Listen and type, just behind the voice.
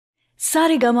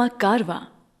Saregama Karwa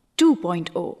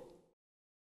 2.0.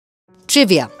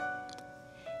 Trivia.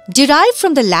 Derived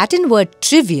from the Latin word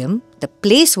trivium, the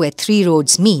place where three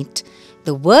roads meet,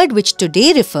 the word which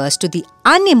today refers to the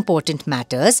unimportant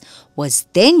matters was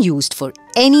then used for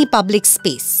any public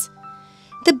space.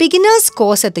 The beginner's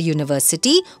course at the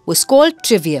university was called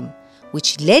trivium,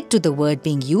 which led to the word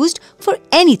being used for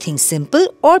anything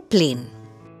simple or plain.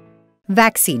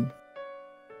 Vaccine.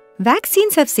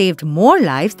 Vaccines have saved more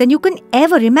lives than you can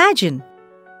ever imagine.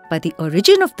 But the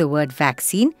origin of the word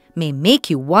vaccine may make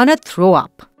you want to throw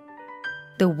up.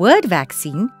 The word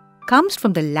vaccine comes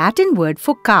from the Latin word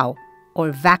for cow, or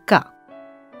vacca,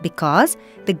 because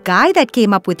the guy that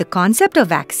came up with the concept of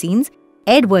vaccines,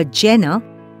 Edward Jenner,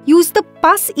 used the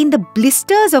pus in the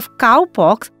blisters of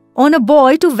cowpox on a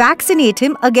boy to vaccinate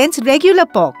him against regular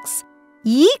pox.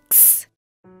 Yeeks!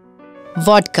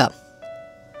 Vodka.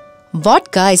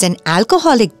 Vodka is an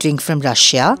alcoholic drink from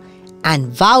Russia, and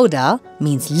Voda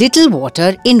means little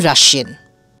water in Russian.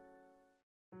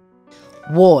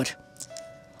 War.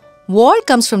 War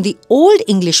comes from the Old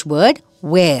English word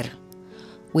were,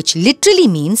 which literally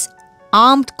means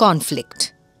armed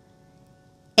conflict.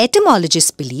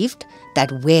 Etymologists believed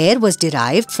that were was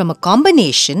derived from a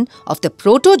combination of the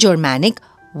Proto-Germanic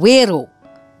vero,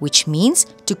 which means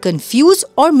to confuse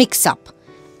or mix up,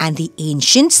 and the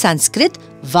ancient Sanskrit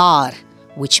var,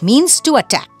 which means to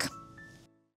attack.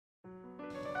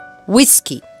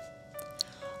 Whiskey.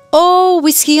 Oh,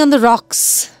 whiskey on the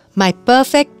rocks, my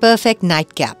perfect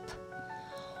nightcap.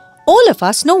 All of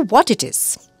us know what it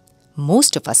is.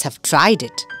 Most of us have tried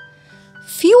it.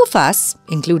 Few of us,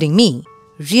 including me,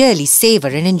 really savor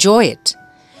and enjoy it.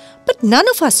 But none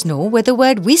of us know where the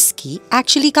word whiskey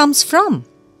actually comes from.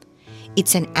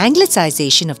 It's an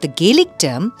anglicization of the Gaelic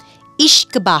term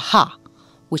Ishkbaha,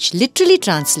 which literally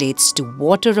translates to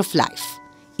water of life.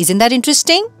 Isn't that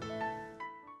interesting?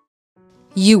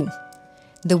 You.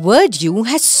 The word you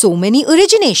has so many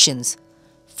originations.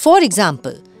 For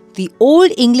example, the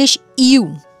Old English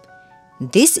eu.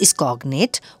 This is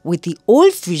cognate with the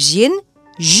Old Frisian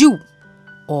you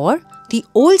or the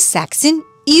Old Saxon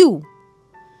you.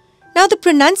 Now the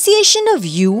pronunciation of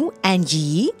you and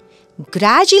ye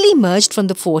gradually merged from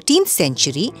the 14th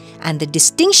century, and the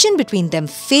distinction between them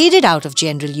faded out of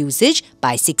general usage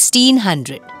by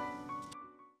 1600.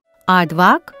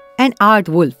 Aardvark and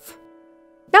aardwolf.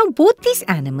 Now both these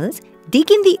animals dig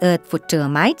in the earth for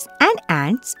termites and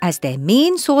ants as their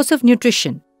main source of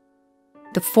nutrition.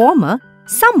 The former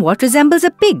somewhat resembles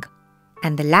a pig,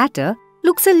 and the latter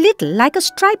looks a little like a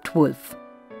striped wolf.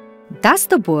 Thus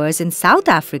the Boers in South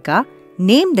Africa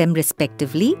named them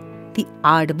respectively the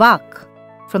aardvark,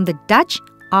 from the Dutch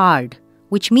aard,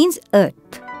 which means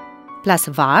earth, plus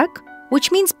vark,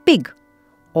 which means pig,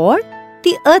 or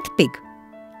the earth pig,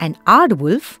 and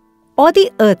aardwolf, or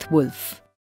the earth wolf.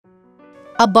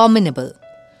 Abominable.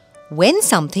 When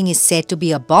something is said to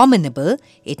be abominable,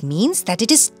 it means that it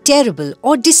is terrible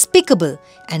or despicable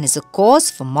and is a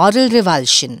cause for moral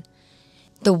revulsion.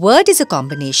 The word is a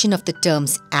combination of the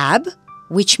terms ab,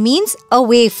 which means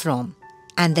away from,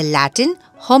 and the Latin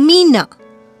homina,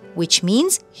 which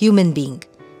means human being,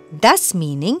 thus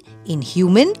meaning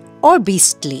inhuman or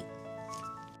beastly.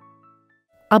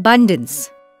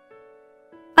 Abundance.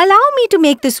 Allow me to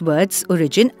make this word's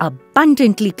origin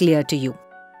abundantly clear to you.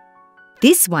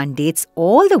 This one dates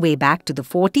all the way back to the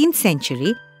 14th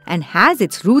century and has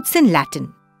its roots in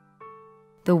Latin.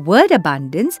 The word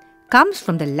abundance comes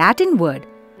from the Latin word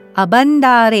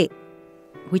abundare,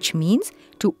 which means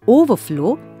to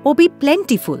overflow or be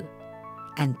plentiful,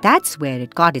 and that's where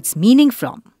it got its meaning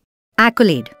from.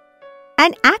 Accolade.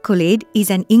 An accolade is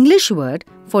an English word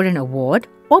for an award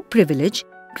or privilege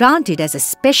granted as a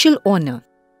special honor.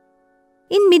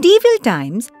 In medieval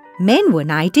times, men were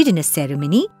knighted in a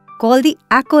ceremony called the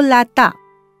accolata,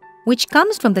 which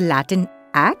comes from the Latin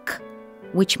ac,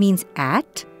 which means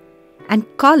at, and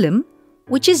collum,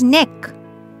 which is neck,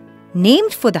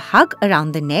 named for the hug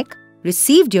around the neck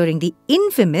received during the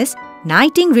infamous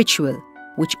knighting ritual,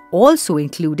 which also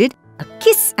included a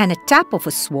kiss and a tap of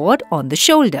a sword on the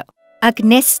shoulder.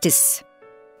 Agnestis.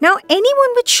 Now anyone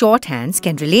with short hands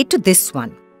can relate to this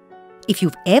one. If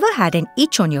you've ever had an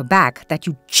itch on your back that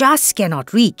you just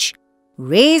cannot reach,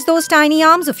 raise those tiny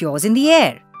arms of yours in the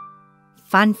air.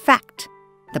 Fun fact,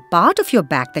 the part of your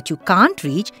back that you can't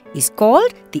reach is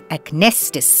called the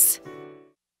agnestis.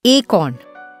 Acorn.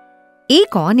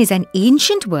 Acorn is an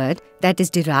ancient word that is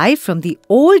derived from the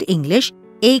Old English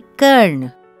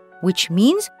acorn, which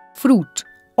means fruit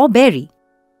or berry.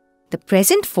 The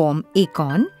present form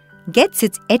acorn gets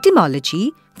its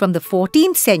etymology from the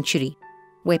 14th century,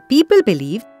 where people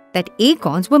believed that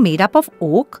acorns were made up of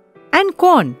oak and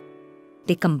corn.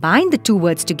 They combined the two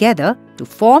words together to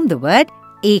form the word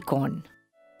acorn.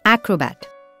 Acrobat.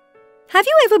 Have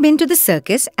you ever been to the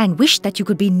circus and wished that you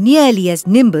could be nearly as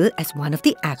nimble as one of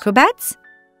the acrobats?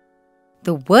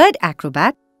 The word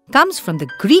acrobat comes from the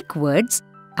Greek words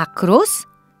akros,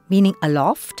 meaning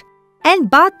aloft, and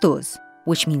bathos,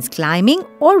 which means climbing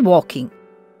or walking,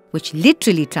 which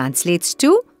literally translates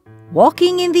to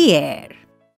walking in the air.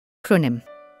 Acronym.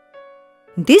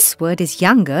 This word is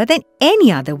younger than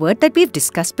any other word that we've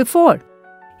discussed before.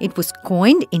 It was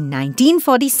coined in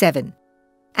 1947.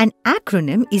 An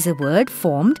acronym is a word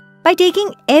formed by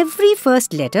taking every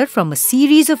first letter from a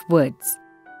series of words.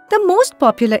 The most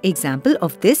popular example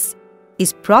of this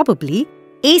is probably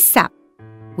ASAP,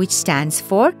 which stands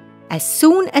for as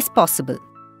soon as possible.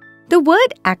 The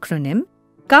word acronym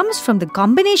comes from the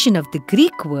combination of the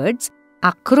Greek words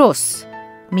akros,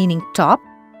 meaning top,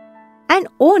 and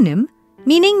onym,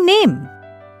 meaning name.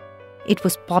 It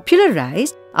was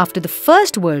popularized after the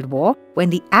First World War when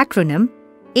the acronym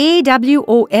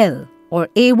AWOL or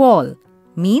AWOL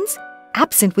means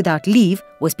absent without leave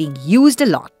was being used a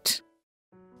lot.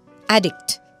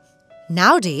 Addict.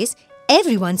 Nowadays,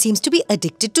 everyone seems to be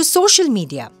addicted to social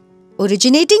media.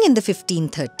 Originating in the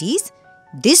 1530s,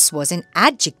 this was an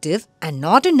adjective and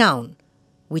not a noun,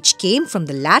 which came from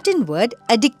the Latin word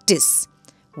addictus,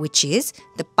 which is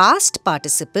the past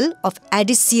participle of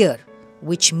addicere,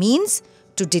 which means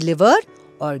to deliver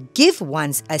or give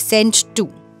one's assent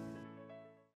to.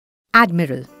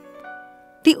 Admiral.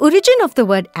 The origin of the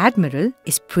word admiral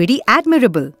is pretty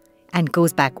admirable and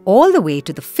goes back all the way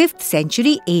to the 5th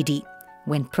century AD,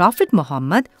 when Prophet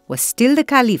Muhammad was still the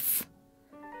Caliph.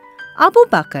 Abu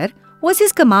Bakr was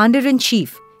his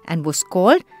commander-in-chief and was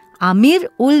called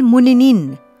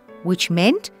Amir-ul-Mu'minin, which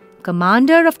meant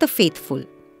commander of the faithful.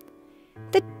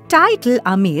 The title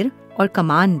Amir or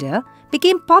commander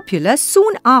became popular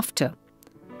soon after,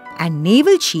 and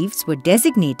naval chiefs were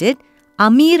designated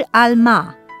Amir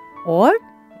al-Ma or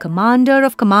commander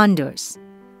of commanders.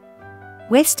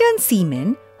 Western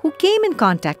seamen who came in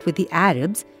contact with the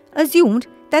Arabs assumed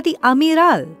that the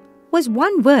Amiral was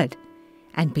one word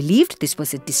and believed this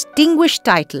was a distinguished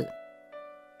title.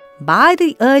 By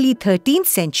the early 13th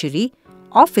century,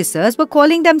 officers were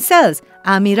calling themselves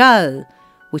Amiral,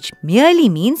 which merely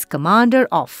means commander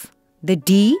of. The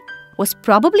D was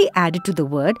probably added to the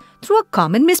word through a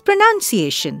common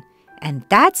mispronunciation, and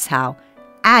that's how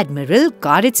Admiral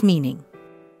got its meaning.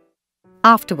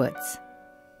 Afterwards.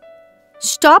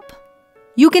 Stop!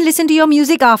 You can listen to your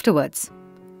music afterwards.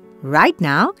 Right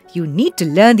now, you need to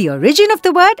learn the origin of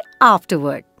the word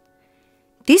afterward.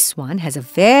 This one has a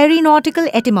very nautical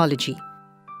etymology.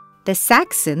 The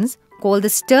Saxons called the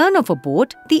stern of a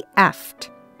boat the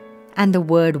aft, and the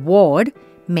word ward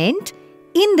meant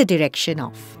in the direction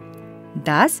of.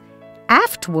 Thus,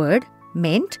 aftward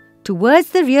meant towards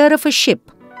the rear of a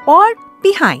ship or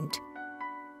behind.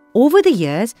 Over the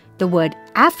years, the word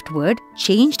aftward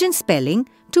changed in spelling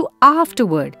to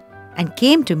afterward and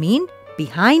came to mean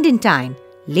behind in time,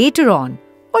 later on,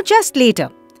 or just later.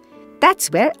 That's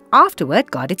where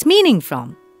afterward got its meaning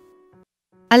from.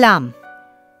 Alarm.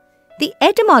 The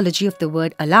etymology of the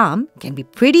word alarm can be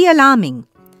pretty alarming.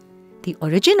 The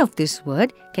origin of this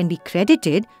word can be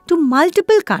credited to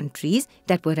multiple countries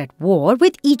that were at war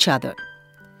with each other.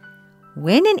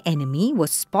 When an enemy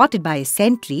was spotted by a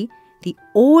sentry, the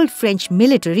old French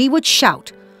military would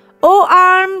shout, "Aux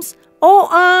armes! Aux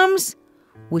armes!"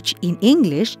 which in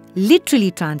English literally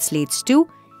translates to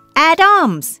 "At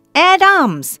arms! At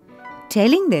arms!"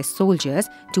 telling their soldiers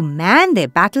to man their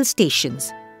battle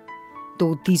stations.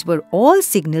 Though these were all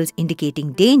signals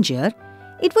indicating danger,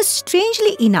 it was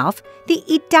strangely enough the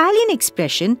Italian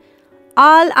expression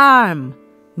 "al arm,"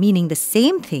 meaning the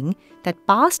same thing, that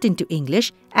passed into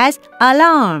English as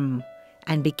alarm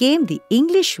and became the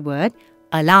English word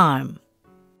alarm.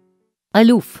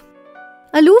 Aloof.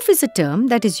 Aloof is a term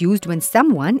that is used when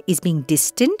someone is being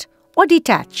distant or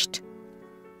detached.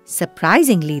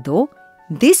 Surprisingly though,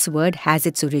 this word has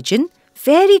its origin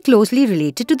very closely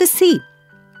related to the sea.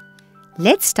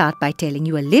 Let's start by telling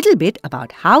you a little bit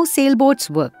about how sailboats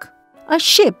work. A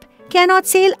ship cannot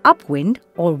sail upwind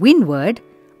or windward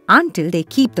until they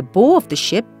keep the bow of the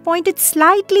ship pointed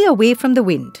slightly away from the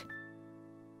wind.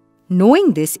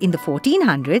 Knowing this in the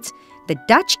 1400s, the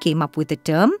Dutch came up with the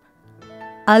term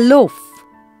aloof,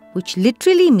 which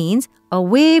literally means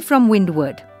away from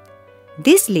windward.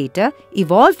 This later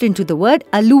evolved into the word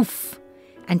aloof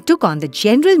and took on the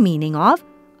general meaning of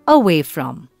away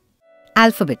from.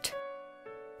 Alphabet.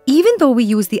 Even though we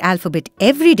use the alphabet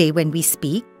every day when we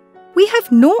speak, we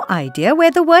have no idea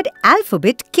where the word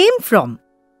alphabet came from.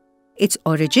 its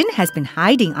origin has been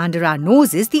hiding under our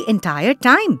noses the entire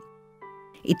time.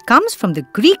 It comes from the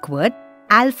Greek word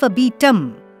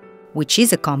alphabetum, which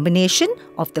is a combination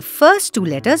of the first two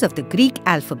letters of the Greek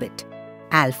alphabet,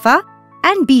 alpha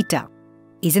and beta.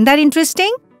 Isn't that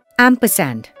interesting?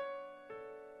 Ampersand.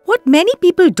 What many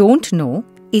people don't know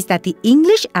is that the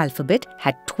English alphabet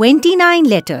had 29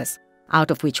 letters, out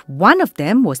of which one of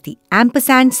them was the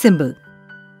ampersand symbol.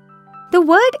 The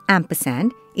word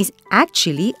ampersand is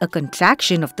actually a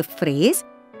contraction of the phrase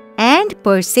and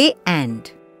per se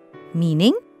and,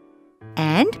 meaning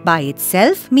and by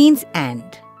itself means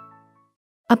and.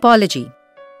 Apology.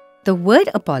 The word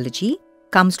apology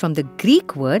comes from the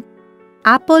Greek word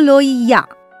apoloia,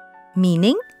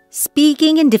 meaning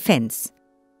speaking in defense.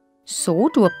 So,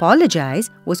 to apologize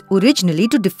was originally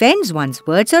to defend one's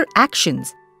words or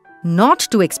actions, not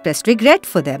to express regret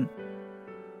for them.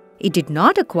 It did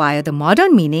not acquire the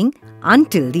modern meaning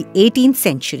until the 18th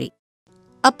century.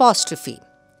 Apostrophe.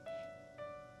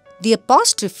 The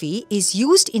apostrophe is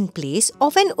used in place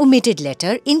of an omitted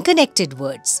letter in connected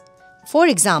words. For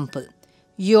example,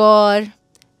 your,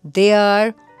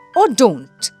 their, or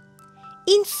don't.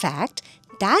 In fact,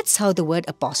 that's how the word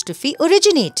apostrophe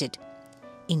originated.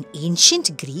 In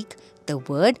ancient Greek, the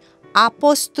word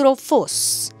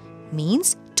apostrophos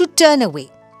means to turn away.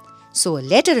 So a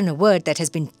letter in a word that has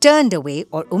been turned away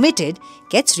or omitted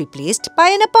gets replaced by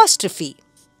an apostrophe.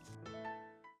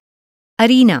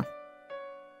 Arena.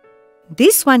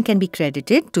 This one can be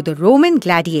credited to the Roman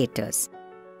gladiators.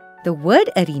 The word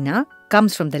arena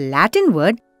comes from the Latin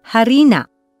word harina,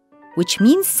 which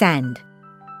means sand.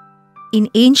 In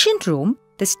ancient Rome,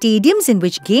 the stadiums in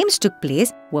which games took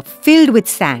place were filled with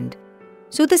sand.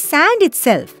 So the sand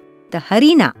itself, the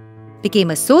harina,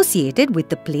 became associated with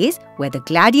the place where the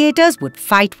gladiators would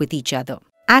fight with each other.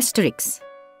 Asterix.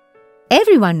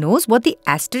 Everyone knows what the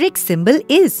asterisk symbol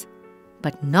is,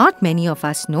 but not many of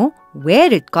us know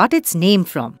where it got its name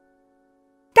from.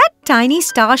 That tiny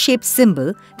star-shaped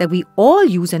symbol that we all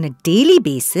use on a daily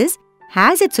basis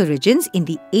has its origins in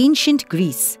the ancient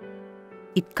Greece.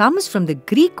 It comes from the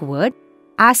Greek word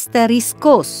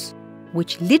asteriskos,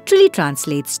 which literally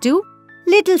translates to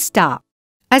little star.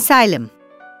 Asylum.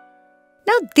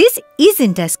 Now this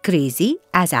isn't as crazy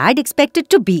as I'd expected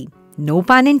to be. No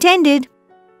pun intended.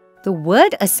 The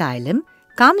word asylum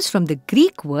comes from the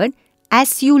Greek word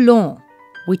asylon,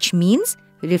 which means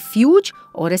refuge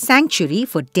or a sanctuary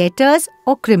for debtors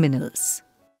or criminals.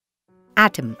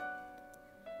 Atom.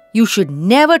 You should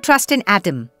never trust an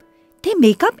atom. They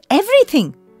make up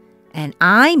everything. And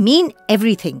I mean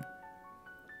everything.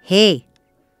 Hey,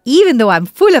 even though I'm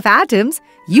full of atoms,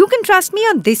 you can trust me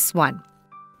on this one.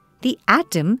 The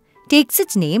atom takes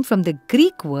its name from the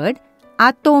Greek word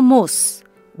atomos,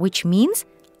 which means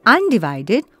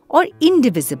undivided or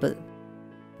indivisible,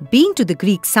 being to the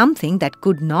Greeks something that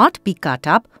could not be cut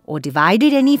up or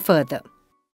divided any further.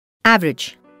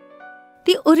 Average.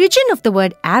 The origin of the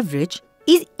word average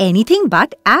is anything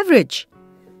but average.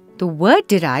 The word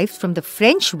derives from the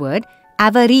French word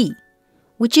avarie,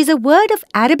 which is a word of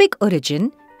Arabic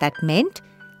origin that meant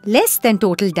less than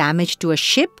total damage to a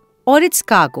ship or its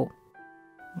cargo.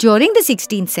 During the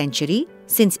 16th century,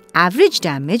 since average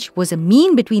damage was a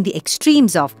mean between the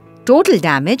extremes of total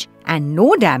damage and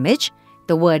no damage,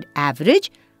 the word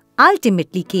average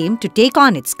ultimately came to take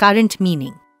on its current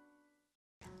meaning.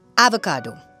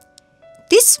 Avocado.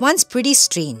 This one's pretty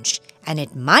strange, and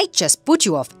it might just put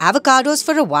you off avocados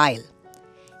for a while.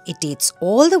 It dates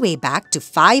all the way back to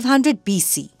 500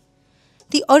 BC.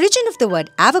 The origin of the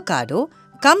word avocado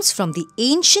comes from the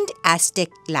ancient Aztec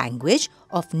language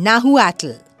of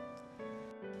Nahuatl.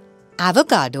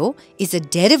 Avocado is a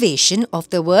derivation of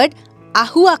the word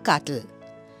ahuacatl.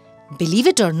 Believe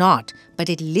it or not, but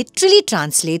it literally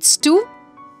translates to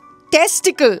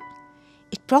testicle.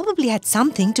 It probably had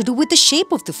something to do with the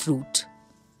shape of the fruit.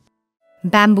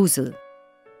 Bamboozle.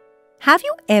 Have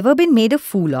you ever been made a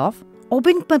fool of or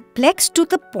been perplexed to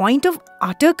the point of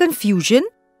utter confusion?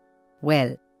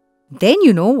 Well, then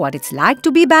you know what it's like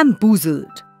to be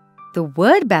bamboozled. The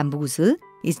word bamboozle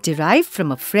is derived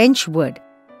from a French word,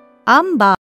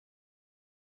 amba.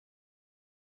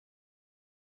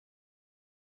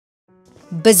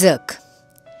 Berserk.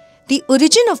 The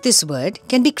origin of this word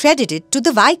can be credited to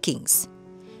the Vikings.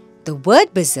 The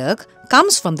word berserk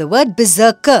comes from the word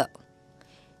berserker.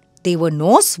 They were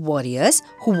Norse warriors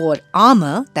who wore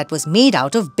armor that was made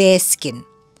out of bear skin.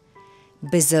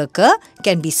 Berserker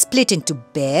can be split into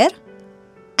bear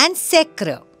and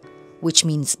sekre, which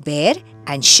means bear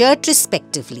and shirt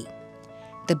respectively.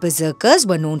 The berserkers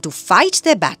were known to fight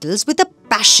their battles with a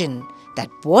passion that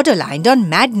borderlined on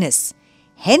madness,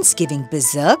 hence giving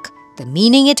berserk the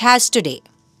meaning it has today.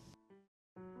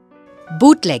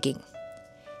 Bootlegging.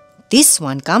 This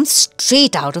one comes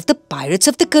straight out of the Pirates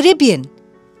of the Caribbean.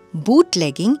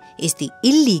 Bootlegging is the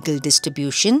illegal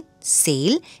distribution,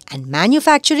 sale and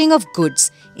manufacturing of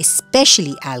goods,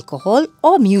 especially alcohol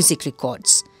or music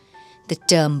records. The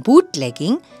term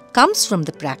bootlegging comes from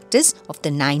the practice of the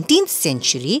 19th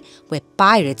century where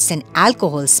pirates and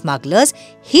alcohol smugglers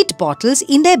hid bottles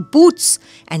in their boots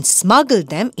and smuggled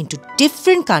them into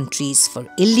different countries for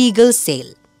illegal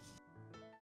sale.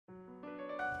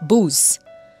 Booze.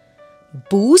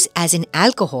 Booze, as in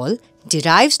alcohol,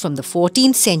 derives from the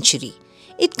 14th century.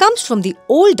 It comes from the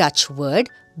Old Dutch word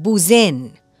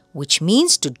boezen, which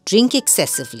means to drink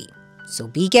excessively. So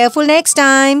be careful next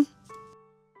time.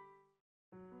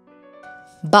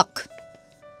 Buck.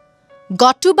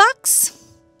 Got 2 bucks?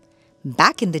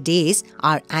 Back in the days,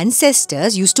 our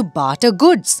ancestors used to barter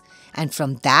goods, and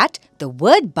from that, the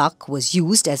word buck was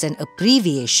used as an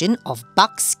abbreviation of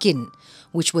buckskin,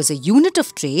 which was a unit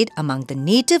of trade among the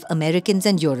Native Americans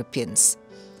and Europeans.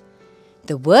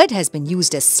 The word has been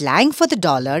used as slang for the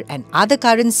dollar and other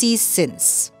currencies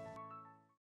since.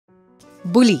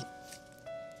 Bully.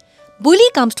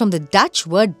 Bully comes from the Dutch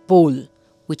word bol,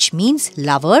 which means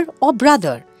lover or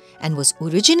brother, and was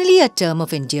originally a term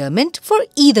of endearment for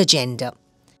either gender.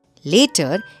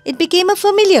 Later, it became a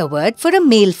familiar word for a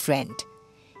male friend.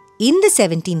 In the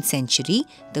 17th century,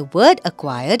 the word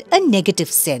acquired a negative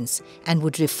sense and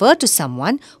would refer to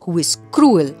someone who is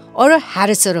cruel or a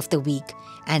harasser of the weak,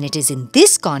 and it is in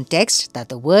this context that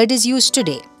the word is used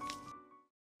today.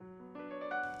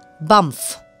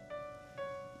 Bumph.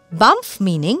 Bumph,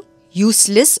 meaning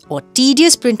useless or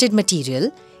tedious printed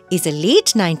material, is a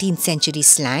late 19th century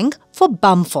slang for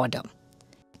bum fodder.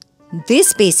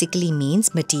 This basically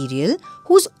means material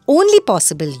whose only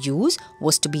possible use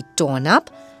was to be torn up,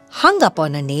 hung up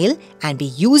on a nail and be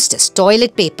used as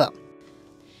toilet paper.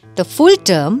 The full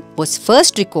term was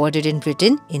first recorded in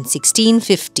Britain in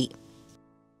 1650.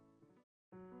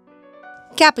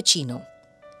 Cappuccino.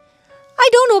 I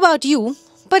don't know about you,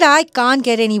 but I can't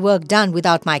get any work done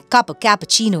without my cup of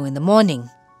cappuccino in the morning.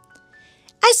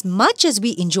 As much as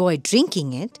we enjoy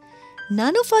drinking it,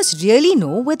 none of us really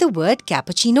know where the word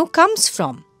cappuccino comes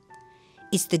from.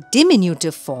 It's the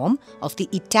diminutive form of the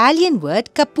Italian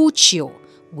word cappuccio,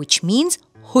 which means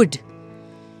hood.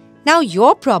 Now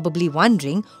you're probably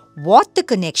wondering what the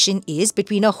connection is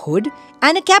between a hood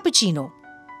and a cappuccino.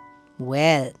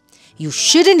 Well, you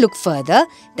shouldn't look further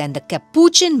than the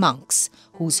Capuchin monks,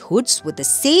 whose hoods were the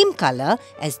same color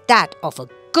as that of a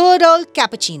good old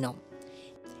cappuccino.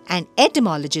 And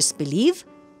etymologists believe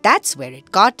that's where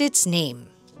it got its name.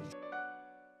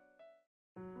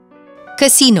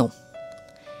 Casino.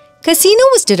 Casino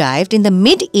was derived in the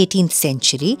mid-18th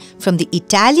century from the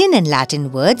Italian and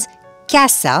Latin words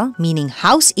casa, meaning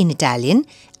house in Italian,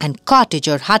 and cottage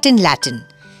or hut in Latin.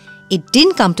 It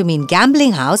didn't come to mean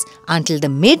gambling house until the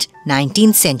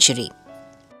mid-19th century.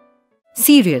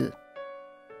 Cereal.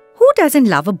 Who doesn't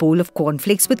love a bowl of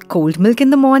cornflakes with cold milk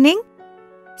in the morning?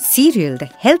 Cereal, the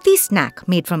healthy snack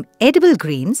made from edible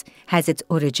grains, has its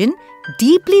origin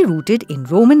deeply rooted in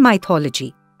Roman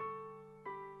mythology.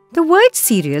 The word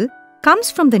cereal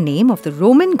comes from the name of the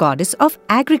Roman goddess of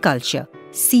agriculture,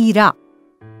 Sira.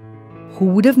 Who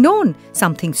would have known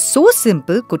something so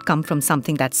simple could come from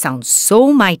something that sounds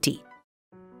so mighty?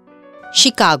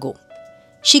 Chicago.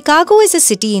 Chicago is a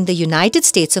city in the United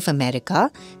States of America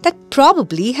that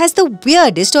probably has the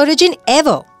weirdest origin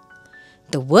ever.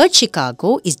 The word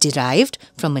Chicago is derived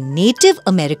from a Native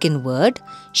American word,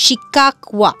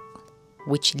 Chickakwa,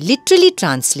 which literally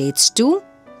translates to,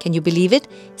 can you believe it,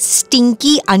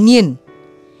 stinky onion.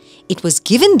 It was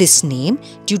given this name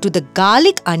due to the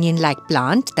garlic onion-like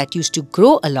plant that used to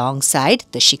grow alongside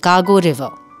the Chicago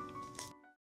River.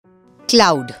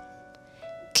 Cloud.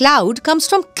 Cloud comes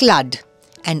from clud,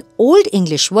 an Old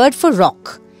English word for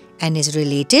rock, and is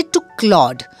related to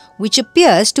clod, which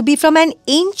appears to be from an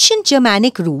ancient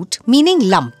Germanic root meaning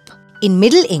lump. In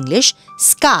Middle English,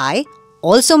 sky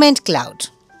also meant cloud.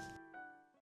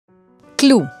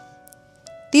 Clue.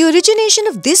 The origination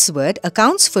of this word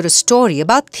accounts for a story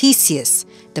about Theseus,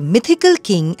 the mythical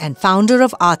king and founder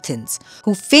of Athens,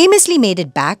 who famously made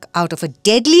it back out of a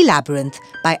deadly labyrinth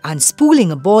by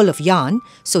unspooling a ball of yarn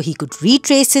so he could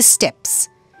retrace his steps.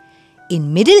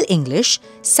 In Middle English,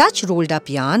 such rolled-up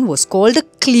yarn was called a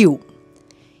clue.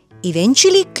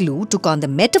 Eventually, clue took on the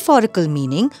metaphorical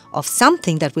meaning of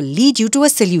something that will lead you to a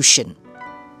solution.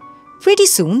 Pretty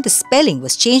soon, the spelling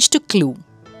was changed to clue.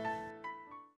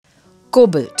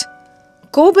 Kobold.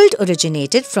 Kobold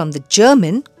originated from the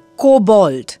German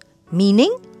Kobold,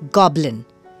 meaning goblin.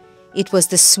 It was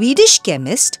the Swedish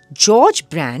chemist George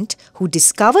Brandt who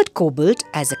discovered cobalt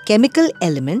as a chemical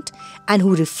element and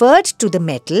who referred to the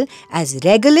metal as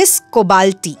Regulus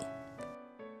cobalti.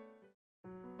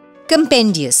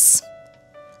 Compendious.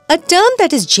 A term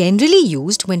that is generally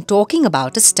used when talking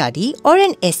about a study or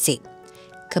an essay.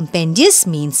 Compendious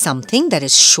means something that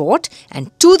is short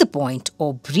and to the point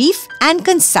or brief and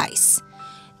concise.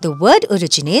 The word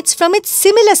originates from its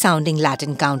similar sounding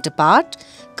Latin counterpart,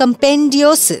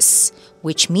 compendiosus,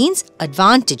 which means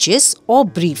advantageous or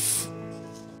brief.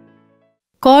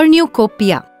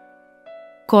 Cornucopia.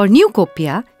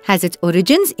 Cornucopia has its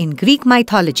origins in Greek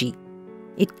mythology.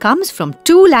 It comes from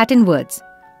two Latin words,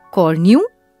 cornu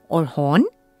or horn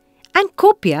and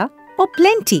copia or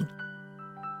plenty.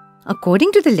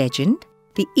 According to the legend,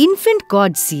 the infant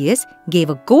god Zeus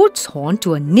gave a goat's horn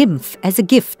to a nymph as a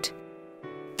gift.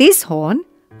 This horn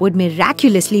would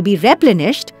miraculously be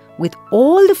replenished with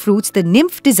all the fruits the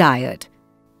nymph desired.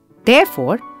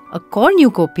 Therefore, a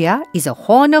cornucopia is a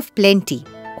horn of plenty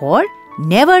or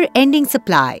never-ending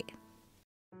supply.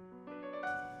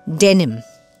 Denim.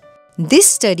 This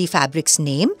sturdy fabric's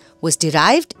name was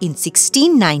derived in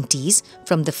 1690s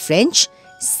from the French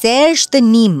serge de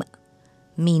Nîmes,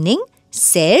 meaning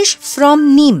serge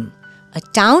from Nîmes, a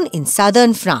town in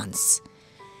southern France.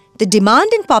 The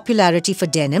demand and popularity for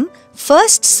denim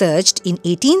first surged in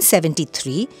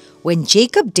 1873 when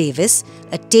Jacob Davis,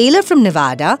 a tailor from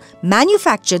Nevada,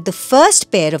 manufactured the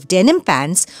first pair of denim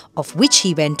pants, of which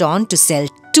he went on to sell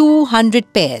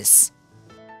 200 pairs.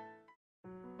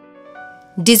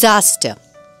 Disaster.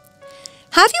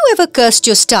 Have you ever cursed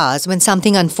your stars when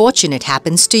something unfortunate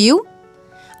happens to you?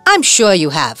 I'm sure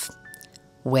you have.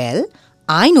 Well,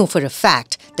 I know for a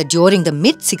fact that during the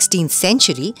mid-16th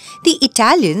century, the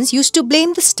Italians used to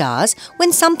blame the stars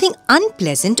when something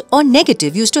unpleasant or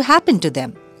negative used to happen to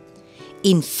them.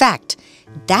 In fact,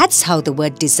 that's how the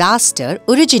word disaster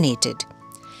originated.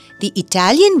 The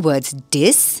Italian words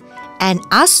dis and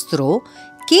astro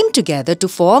came together to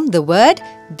form the word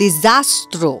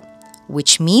disastro,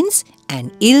 which means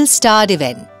an ill-starred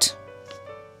event.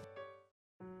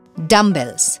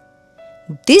 Dumbbells.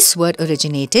 This word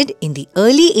originated in the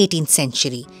early 18th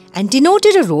century and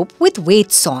denoted a rope with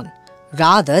weights on,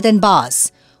 rather than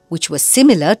bars, which was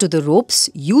similar to the ropes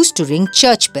used to ring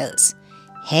church bells,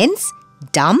 hence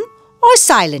dumb or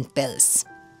silent bells.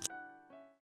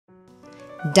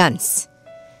 Dunce.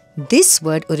 This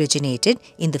word originated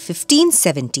in the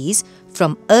 1570s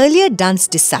from earlier Duns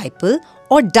disciple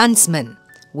or Dunsman,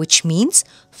 which means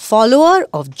follower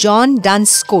of John Duns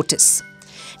Scotus.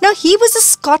 Now, he was a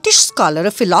Scottish scholar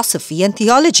of philosophy and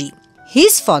theology.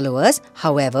 His followers,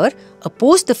 however,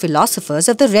 opposed the philosophers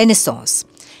of the Renaissance,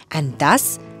 and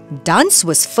thus dunce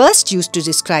was first used to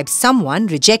describe someone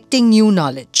rejecting new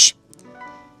knowledge.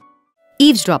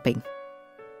 Eavesdropping.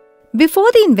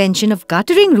 Before the invention of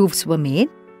guttering roofs were made,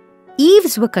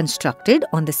 eaves were constructed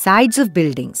on the sides of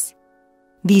buildings.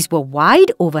 These were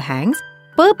wide overhangs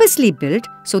purposely built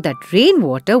so that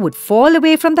rainwater would fall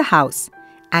away from the house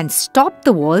and stop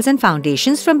the walls and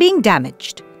foundations from being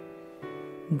damaged.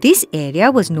 This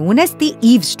area was known as the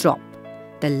eavesdrop.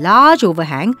 The large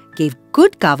overhang gave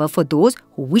good cover for those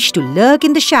who wished to lurk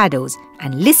in the shadows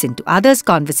and listen to others'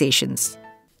 conversations.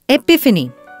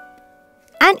 Epiphany.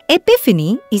 An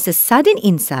epiphany is a sudden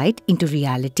insight into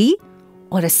reality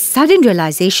or a sudden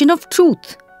realization of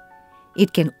truth.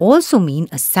 It can also mean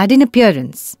a sudden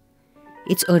appearance.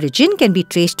 Its origin can be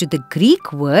traced to the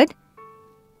Greek word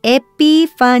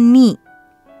epiphany,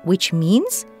 which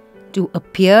means to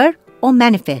appear or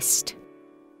manifest.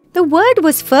 The word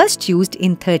was first used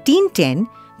in 1310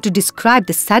 to describe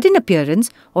the sudden appearance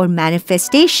or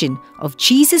manifestation of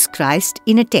Jesus Christ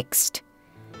in a text.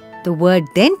 The word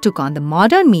then took on the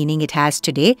modern meaning it has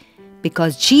today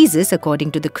because Jesus,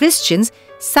 according to the Christians,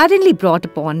 suddenly brought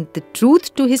upon the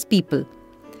truth to his people.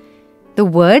 The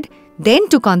word then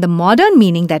took on the modern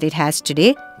meaning that it has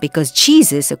today because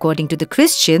Jesus, according to the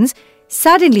Christians,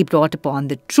 suddenly brought upon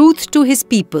the truth to his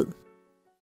people.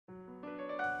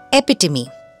 Epitome.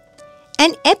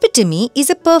 An epitome is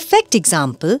a perfect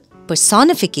example,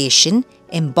 personification,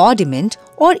 embodiment,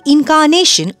 or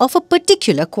incarnation of a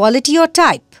particular quality or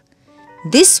type.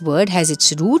 This word has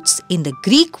its roots in the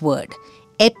Greek word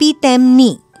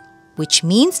epithemni, which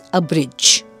means a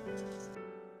bridge.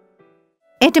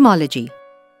 Etymology.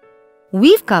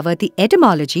 We've covered the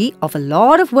etymology of a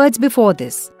lot of words before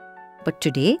this, but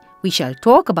today we shall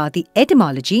talk about the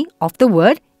etymology of the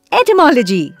word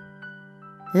etymology.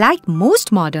 Like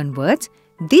most modern words,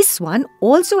 this one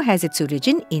also has its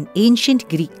origin in ancient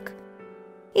Greek.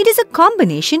 It is a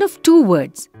combination of two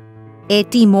words,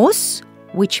 etymos,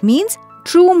 which means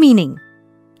true meaning,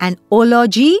 and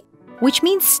ology, which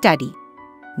means study.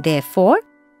 Therefore,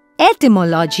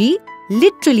 etymology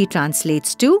literally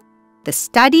translates to the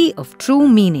study of true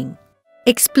meaning.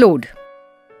 Explode.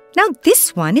 Now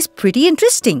this one is pretty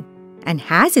interesting and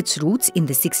has its roots in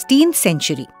the 16th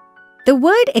century. The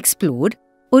word explode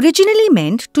originally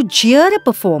meant to jeer a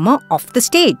performer off the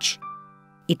stage.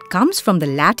 It comes from the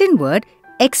Latin word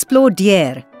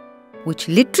explodere, which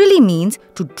literally means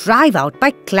to drive out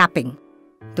by clapping.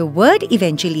 The word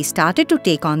eventually started to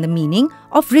take on the meaning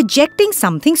of rejecting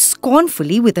something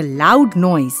scornfully with a loud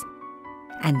noise,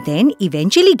 and then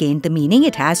eventually gained the meaning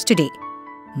it has today.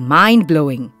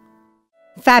 Mind-blowing.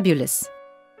 Fabulous.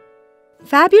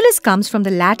 Fabulous comes from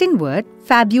the Latin word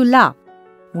fabula,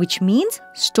 which means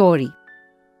story.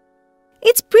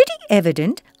 It's pretty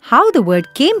evident how the word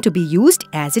came to be used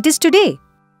as it is today.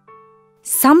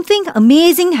 Something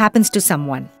amazing happens to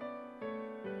someone.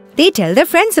 They tell their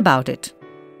friends about it.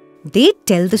 They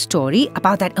tell the story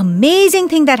about that amazing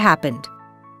thing that happened.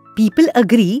 People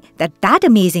agree that that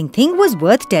amazing thing was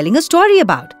worth telling a story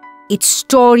about. It's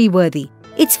story-worthy.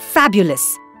 It's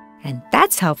fabulous. And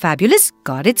that's how fabulous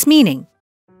got its meaning.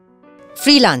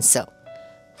 Freelancer.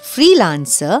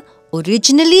 Freelancer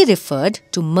originally referred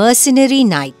to mercenary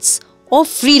knights or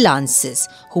freelancers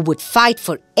who would fight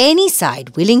for any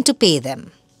side willing to pay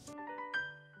them.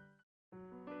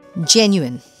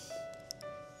 Genuine.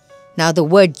 Now the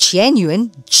word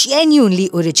genuine genuinely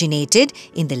originated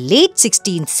in the late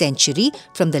 16th century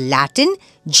from the Latin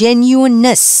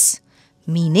genuinus,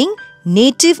 meaning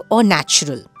native or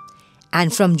natural,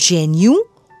 and from genu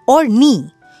or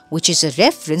knee, which is a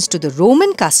reference to the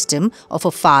Roman custom of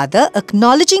a father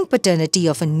acknowledging paternity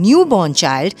of a newborn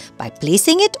child by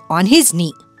placing it on his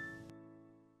knee.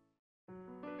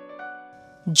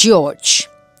 George.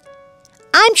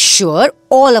 I'm sure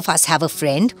all of us have a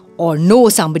friend or know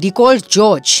somebody called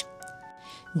George.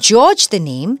 George, the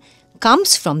name,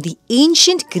 comes from the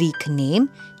ancient Greek name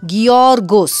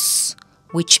Georgos,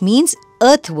 which means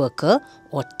earthworker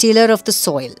or tiller of the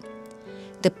soil.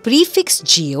 The prefix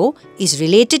geo is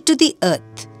related to the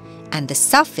earth, and the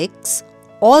suffix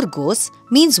orgos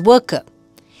means worker.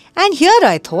 And here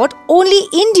I thought only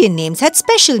Indian names had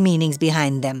special meanings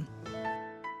behind them.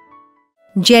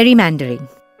 Gerrymandering.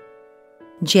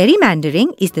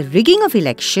 Gerrymandering is the rigging of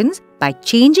elections by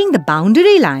changing the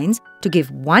boundary lines to give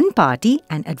one party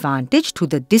an advantage through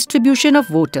the distribution of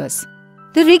voters.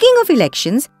 The rigging of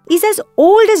elections is as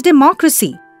old as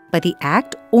democracy, but the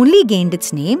act only gained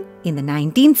its name in the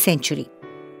 19th century.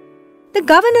 The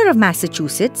governor of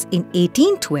Massachusetts in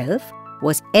 1812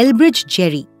 was Elbridge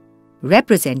Gerry,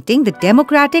 representing the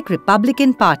Democratic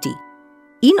Republican Party,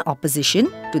 in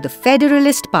opposition to the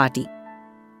Federalist Party.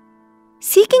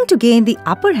 Seeking to gain the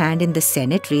upper hand in the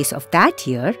Senate race of that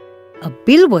year, a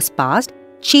bill was passed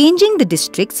changing the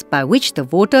districts by which the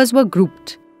voters were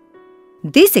grouped.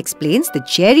 This explains the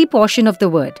Gerry portion of the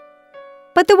word.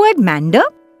 But the word mander?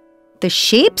 The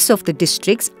shapes of the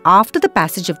districts after the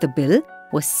passage of the bill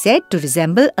was said to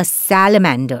resemble a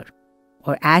salamander,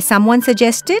 or as someone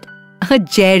suggested, a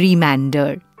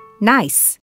gerrymander.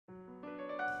 Nice.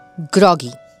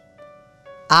 Groggy.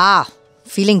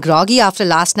 Feeling groggy after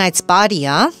last night's party,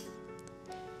 huh?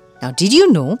 Now, did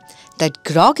you know that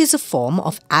grog is a form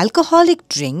of alcoholic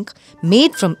drink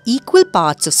made from equal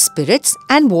parts of spirits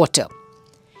and water?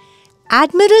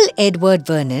 Admiral Edward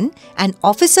Vernon, an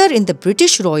officer in the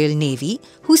British Royal Navy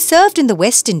who served in the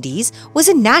West Indies, was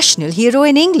a national hero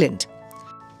in England.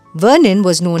 Vernon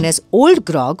was known as Old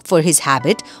Grog for his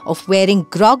habit of wearing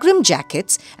grogram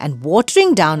jackets and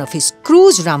watering down of his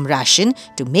crew's rum ration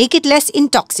to make it less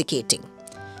intoxicating.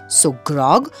 So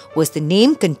grog was the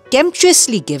name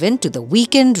contemptuously given to the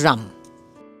weakened rum.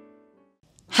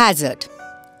 Hazard.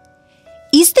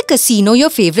 Is the casino your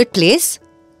favourite place?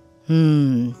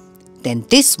 Then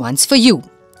this one's for you.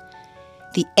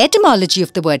 The etymology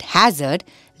of the word hazard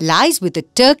lies with the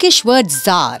Turkish word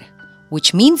zar,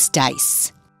 which means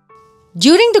dice.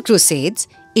 During the Crusades,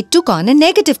 it took on a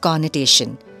negative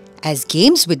connotation, as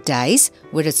games with dice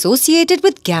were associated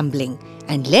with gambling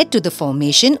and led to the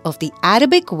formation of the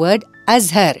Arabic word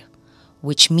azhar,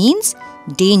 which means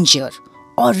danger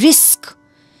or risk.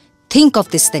 Think of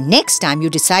this the next time you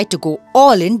decide to go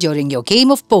all in during your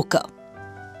game of poker.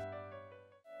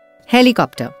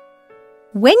 Helicopter.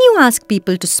 When you ask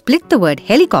people to split the word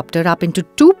helicopter up into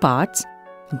two parts,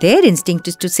 their instinct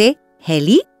is to say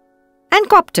heli and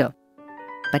copter.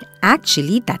 But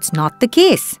actually, that's not the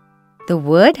case. The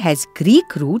word has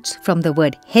Greek roots from the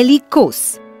word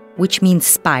helikos, which means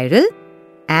spiral,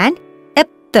 and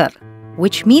epter,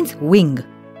 which means wing.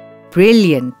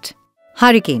 Brilliant.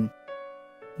 Hurricane.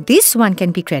 This one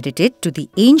can be credited to the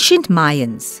ancient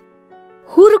Mayans.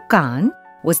 Huracan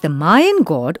was the Mayan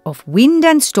god of wind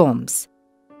and storms.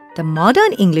 The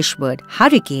modern English word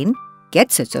hurricane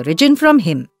gets its origin from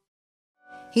him.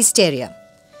 Hysteria.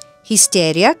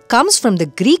 Hysteria comes from the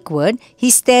Greek word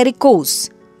hysterikos,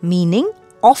 meaning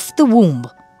of the womb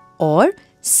or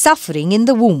suffering in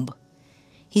the womb.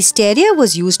 Hysteria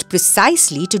was used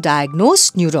precisely to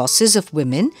diagnose neurosis of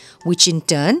women, which in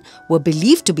turn were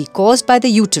believed to be caused by the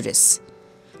uterus.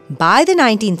 By the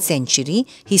 19th century,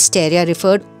 hysteria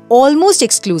referred almost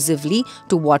exclusively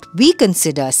to what we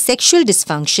consider sexual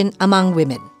dysfunction among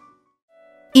women.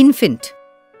 Infant.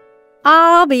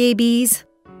 Ah, babies.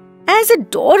 As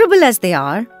adorable as they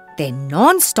are, their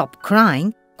non-stop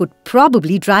crying could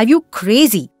probably drive you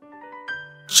crazy.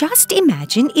 Just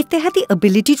imagine if they had the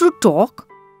ability to talk.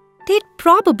 They'd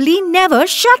probably never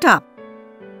shut up.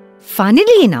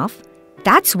 Funnily enough,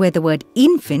 that's where the word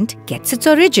infant gets its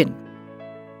origin.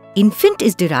 Infant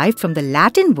is derived from the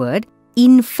Latin word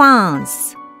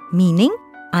infans, meaning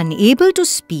unable to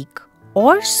speak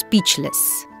or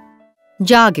speechless.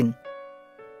 Jargon.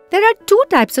 There are two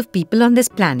types of people on this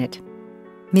planet: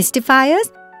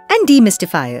 mystifiers and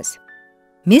demystifiers.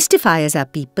 Mystifiers are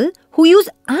people who use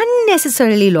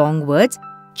unnecessarily long words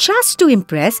just to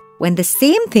impress when the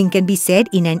same thing can be said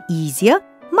in an easier,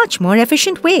 much more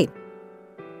efficient way.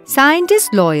 Scientists,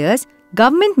 lawyers,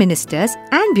 government ministers,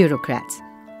 and bureaucrats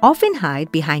often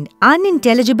hide behind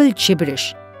unintelligible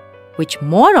gibberish, which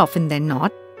more often than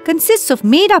not consists of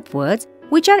made-up words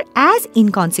which are as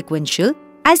inconsequential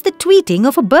as the tweeting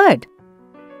of a bird.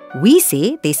 We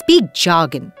say they speak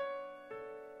jargon.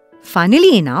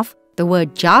 Funnily enough, the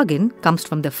word jargon comes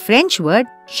from the French word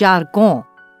jargon,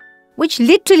 which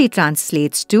literally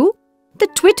translates to the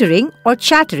twittering or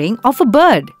chattering of a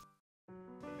bird.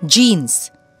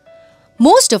 Jeans.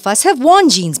 Most of us have worn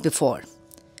jeans before.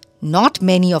 Not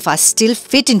many of us still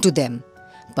fit into them,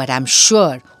 but I'm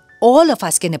sure all of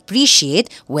us can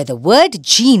appreciate where the word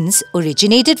jeans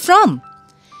originated from.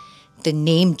 The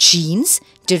name jeans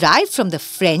derived from the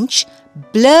French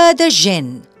bleu de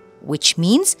Gênes, which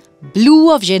means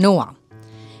blue of Genoa.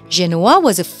 Genoa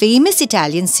was a famous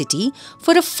Italian city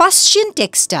for a fustian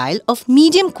textile of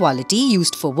medium quality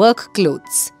used for work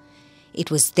clothes. It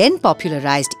was then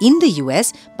popularized in the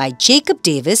US by Jacob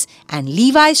Davis and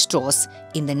Levi Strauss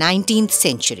in the 19th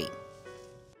century.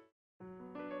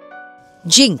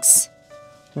 Jinx.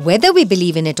 Whether we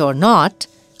believe in it or not,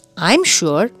 I'm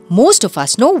sure most of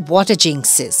us know what a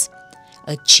jinx is.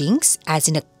 A jinx, as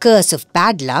in a curse of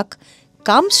bad luck,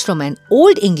 comes from an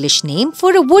Old English name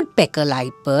for a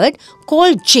woodpecker-like bird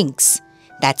called jinx,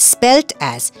 that's spelt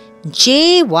as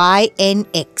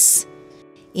Jynx.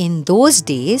 In those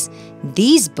days,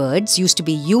 these birds used to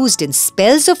be used in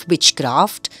spells of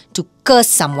witchcraft to curse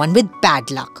someone with bad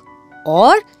luck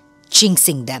or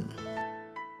jinxing them.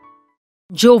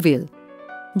 Jovial.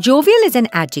 Jovial is an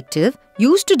adjective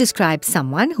used to describe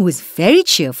someone who is very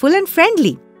cheerful and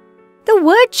friendly. The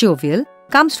word jovial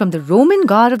comes from the Roman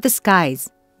god of the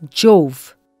skies,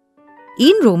 Jove.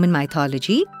 In Roman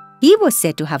mythology, he was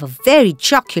said to have a very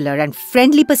jocular and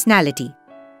friendly personality.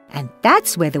 And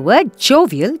that's where the word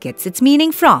jovial gets its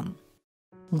meaning from.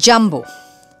 Jumbo.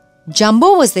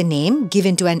 Jumbo was the name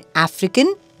given to an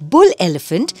African bull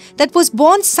elephant that was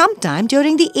born sometime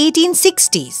during the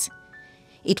 1860s.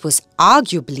 It was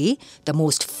arguably the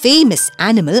most famous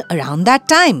animal around that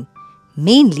time,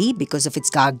 mainly because of its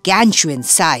gargantuan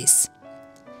size.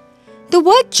 The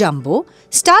word jumbo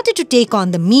started to take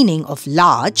on the meaning of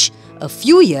large a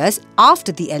few years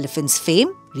after the elephant's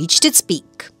fame reached its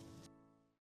peak.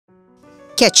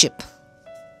 Ketchup.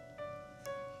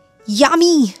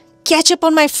 Yummy! Ketchup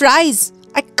on my fries!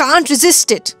 I can't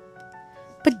resist it!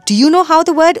 But do you know how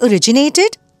the word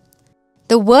originated?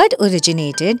 The word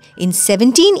originated in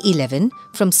 1711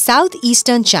 from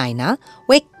southeastern China,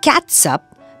 where catsup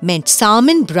meant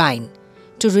salmon brine,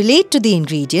 to relate to the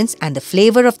ingredients and the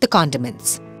flavor of the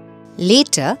condiments.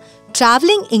 Later,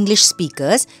 travelling English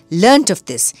speakers learnt of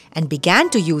this and began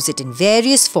to use it in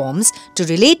various forms to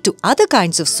relate to other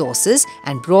kinds of sauces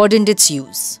and broadened its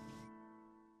use.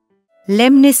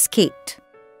 Lemniscate.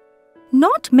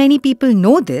 Not many people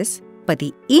know this, but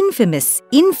the infamous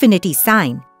infinity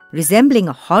sign resembling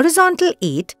a horizontal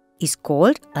 8 is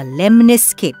called a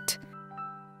lemniscate.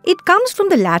 It comes from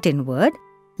the Latin word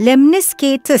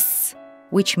lemniscatus,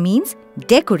 which means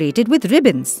decorated with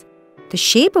ribbons. The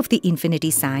shape of the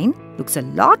infinity sign looks a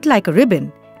lot like a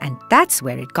ribbon, and that's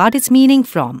where it got its meaning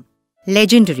from.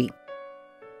 Legendary.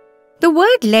 The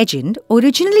word legend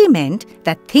originally meant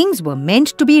that things were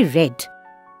meant to be read.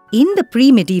 In the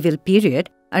pre-medieval period,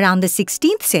 around the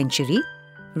 16th century,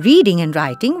 reading and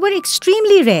writing were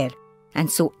extremely rare, and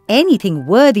so anything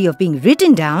worthy of being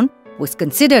written down was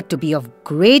considered to be of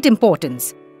great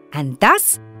importance, and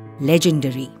thus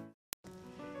legendary.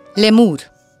 Lemur.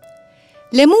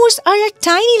 Lemurs are a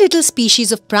tiny little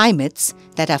species of primates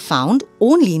that are found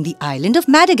only in the island of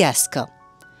Madagascar.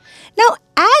 Now,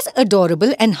 as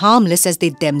adorable and harmless as they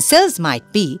themselves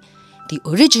might be, the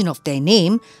origin of their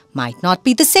name might not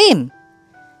be the same.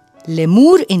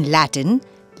 Lemur in Latin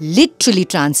literally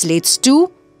translates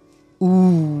to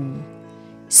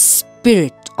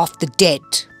spirit of the dead.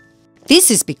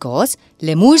 This is because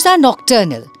lemurs are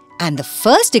nocturnal, and the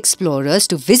first explorers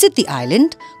to visit the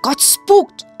island got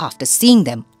spooked after seeing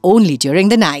them only during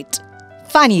the night.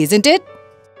 Funny, isn't it?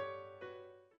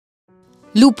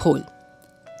 Loophole.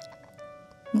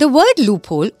 The word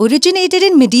loophole originated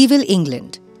in medieval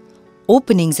England.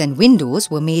 Openings and windows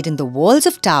were made in the walls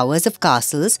of towers of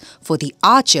castles for the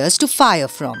archers to fire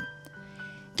from.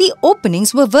 The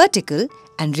openings were vertical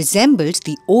and resembled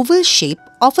the oval shape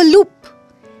of a loop.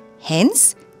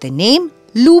 Hence, the name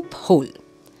loophole.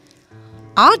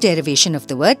 Our derivation of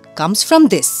the word comes from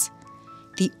this.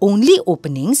 The only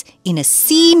openings in a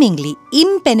seemingly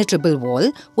impenetrable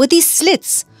wall were these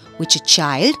slits, which a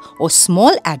child or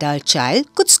small adult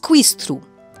child could squeeze through.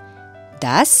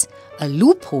 Thus, a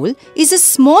loophole is a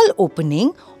small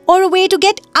opening or a way to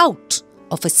get out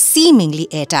of a seemingly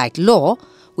airtight law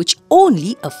which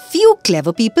only a few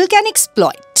clever people can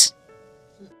exploit.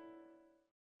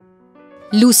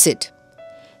 Lucid.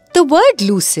 The word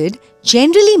lucid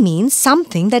generally means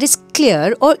something that is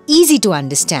clear or easy to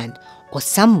understand, or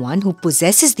someone who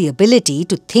possesses the ability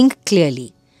to think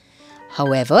clearly.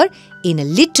 However, in a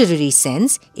literary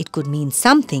sense, it could mean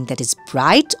something that is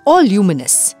bright or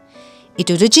luminous. It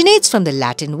originates from the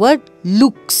Latin word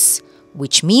lux,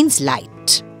 which means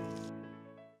light.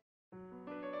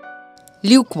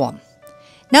 Lukewarm.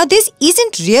 Now, this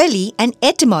isn't really an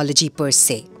etymology per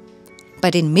se,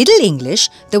 but in Middle English,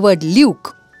 the word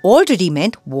luke already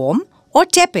meant warm or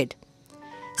tepid.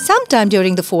 Sometime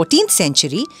during the 14th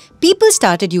century, people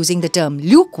started using the term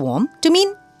lukewarm to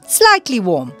mean slightly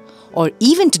warm, or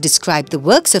even to describe the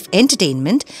works of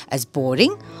entertainment as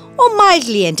boring or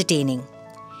mildly entertaining.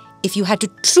 If you had to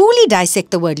truly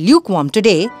dissect the word lukewarm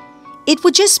today, it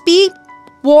would just be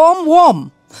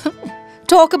warm.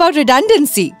 Talk about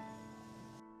redundancy.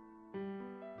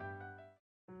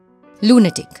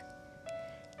 Lunatic.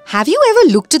 Have you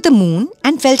ever looked at the moon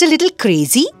and felt a little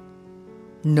crazy?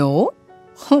 No?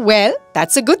 Well,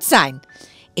 that's a good sign.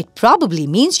 It probably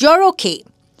means you're okay.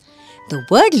 The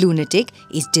word lunatic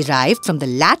is derived from the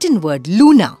Latin word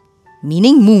luna,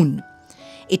 meaning moon.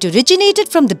 It originated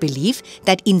from the belief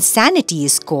that insanity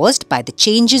is caused by the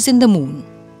changes in the moon.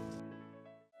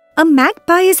 A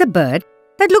magpie is a bird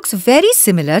that looks very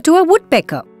similar to a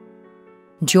woodpecker.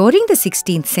 During the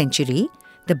 16th century,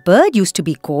 the bird used to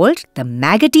be called the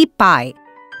maggoty pie,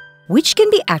 which can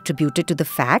be attributed to the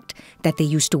fact that they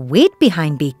used to wait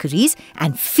behind bakeries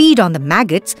and feed on the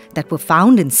maggots that were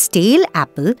found in stale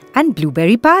apple and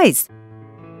blueberry pies.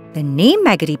 The name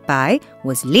maggoty pie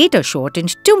was later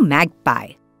shortened to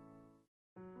magpie.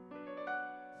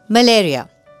 Malaria.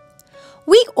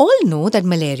 We all know that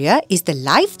malaria is the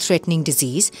life-threatening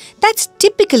disease that's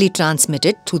typically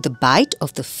transmitted through the bite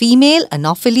of the female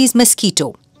Anopheles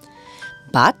mosquito.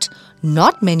 But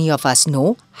not many of us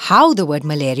know how the word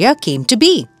malaria came to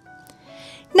be.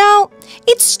 Now,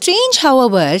 it's strange how a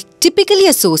word typically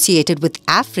associated with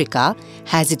Africa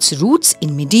has its roots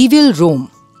in medieval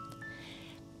Rome.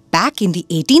 Back in the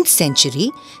 18th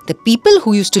century, the people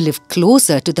who used to live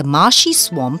closer to the marshy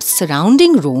swamps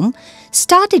surrounding Rome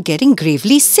started getting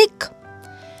gravely sick.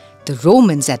 The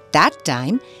Romans at that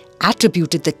time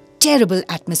attributed the terrible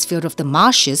atmosphere of the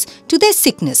marshes to their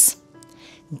sickness,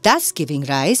 thus giving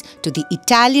rise to the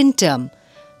Italian term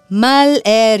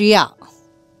malaria,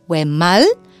 where mal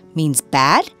means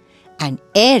bad and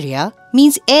area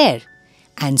means air.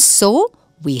 And so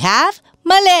we have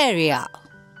malaria.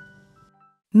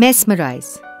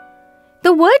 Mesmerize.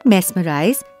 The word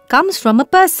mesmerize comes from a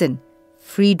person,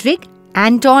 Friedrich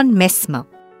Anton Mesmer.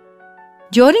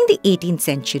 During the 18th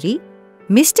century,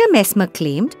 Mr. Mesmer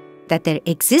claimed that there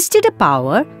existed a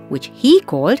power which he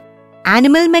called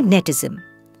animal magnetism.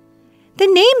 The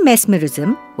name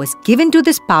mesmerism was given to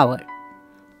this power.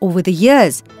 Over the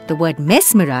years, the word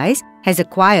mesmerize has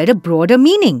acquired a broader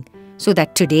meaning, so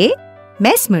that today,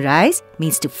 mesmerize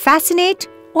means to fascinate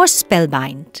or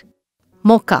spellbind.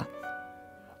 Mocha.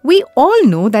 We all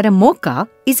know that a mocha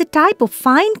is a type of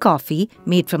fine coffee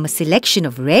made from a selection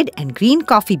of red and green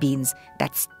coffee beans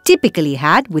that's typically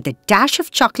had with a dash of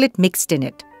chocolate mixed in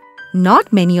it.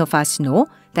 Not many of us know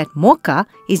that Mocha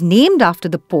is named after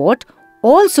the port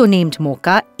also named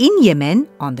Mocha in Yemen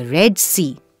on the Red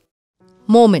Sea.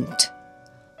 Moment.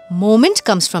 Moment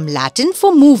comes from Latin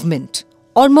for movement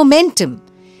or momentum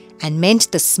and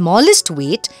meant the smallest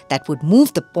weight that would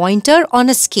move the pointer on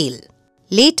a scale.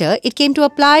 Later, it came to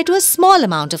apply to a small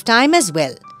amount of time as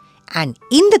well, and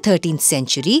in the 13th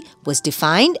century was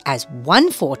defined as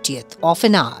 1/40th of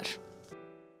an hour.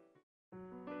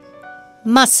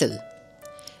 Muscle.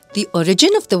 The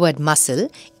origin of the word muscle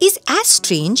is as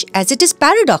strange as it is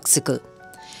paradoxical.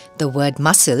 The word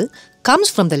muscle comes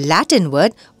from the Latin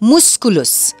word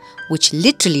musculus, which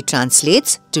literally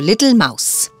translates to little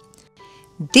mouse.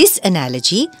 This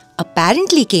analogy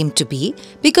apparently came to be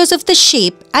because of the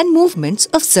shape and movements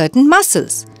of certain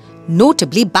muscles,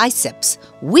 notably biceps,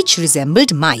 which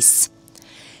resembled mice.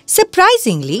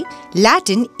 Surprisingly,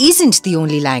 Latin isn't the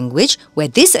only language where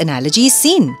this analogy is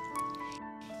seen.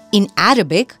 In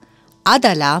Arabic,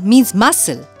 adala means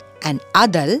muscle and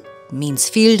adal means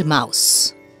field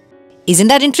mouse. Isn't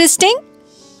that interesting?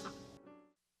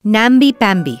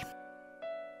 Namby-pamby.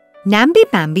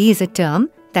 Namby-pamby is a term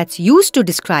that's used to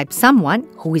describe someone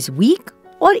who is weak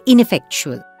or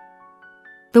ineffectual.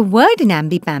 The word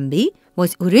namby-pamby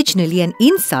was originally an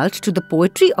insult to the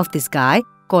poetry of this guy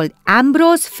called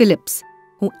Ambrose Phillips,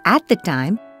 who at the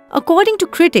time, according to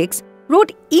critics,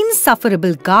 wrote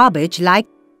insufferable garbage like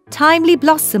timely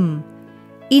blossom,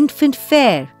 infant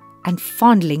fair, and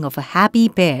fondling of a happy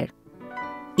pair.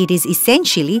 It is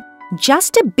essentially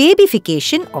just a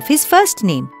babyfication of his first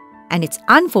name, and it's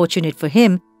unfortunate for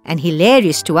him and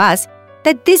hilarious to us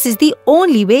that this is the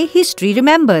only way history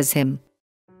remembers him.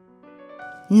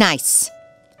 Nice.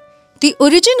 The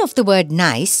origin of the word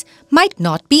nice might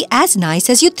not be as nice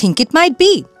as you think it might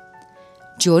be.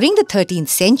 During the 13th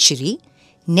century,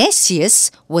 Necius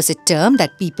was a term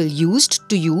that people used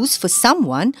to use for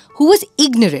someone who was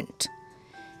ignorant.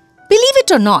 Believe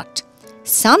it or not,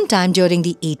 sometime during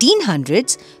the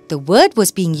 1800s, the word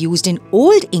was being used in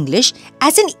Old English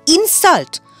as an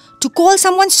insult to call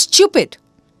someone stupid.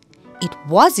 It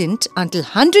wasn't until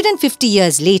 150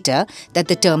 years later that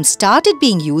the term started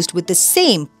being used with the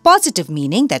same positive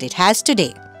meaning that it has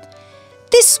today.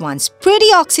 This one's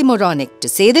pretty oxymoronic, to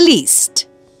say the least.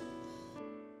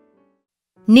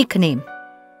 Nickname.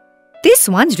 This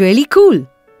one's really cool,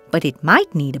 but it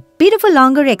might need a bit of a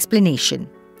longer explanation.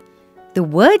 The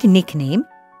word nickname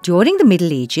during the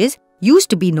Middle Ages used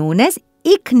to be known as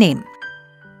Ickname.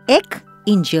 Eck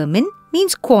in German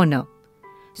means corner.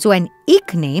 So an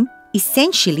Ickname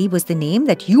essentially was the name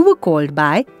that you were called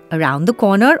by around the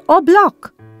corner or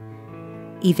block.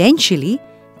 Eventually,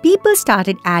 people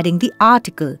started adding the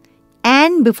article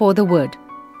 "an" before the word,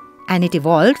 and it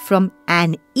evolved from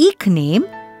an Ickname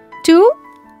to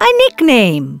a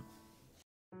nickname.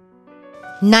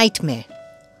 Nightmare.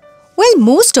 Well,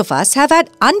 most of us have had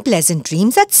unpleasant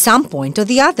dreams at some point or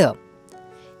the other.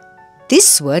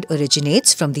 This word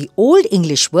originates from the Old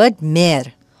English word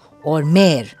mare or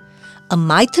mare, a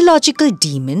mythological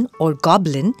demon or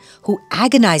goblin who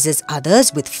agonizes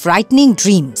others with frightening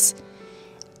dreams.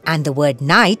 And the word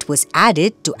night was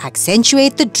added to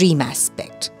accentuate the dream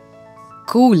aspect.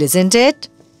 Cool, isn't it?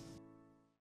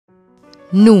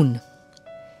 Noon.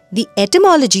 The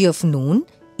etymology of noon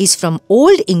is from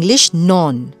Old English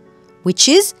non, which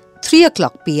is 3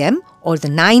 o'clock p.m. or the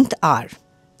 9th hour.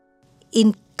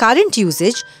 In current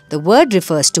usage, the word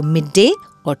refers to midday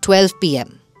or 12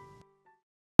 p.m.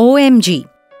 OMG.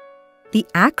 The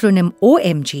acronym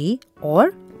OMG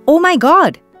or Oh My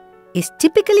God is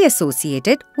typically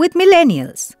associated with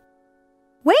millennials.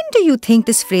 When do you think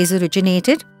this phrase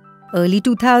originated? Early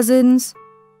 2000s?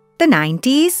 The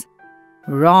 90s?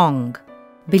 Wrong.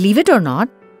 Believe it or not,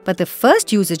 but the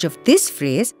first usage of this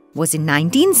phrase was in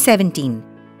 1917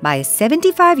 by a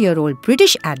 75-year-old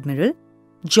British admiral,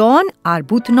 John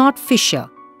Arbuthnot Fisher,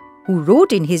 who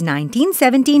wrote in his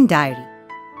 1917 diary,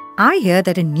 "I hear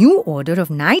that a new order of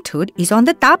knighthood is on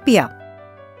the tapia.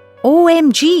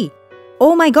 OMG!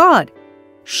 Oh my God!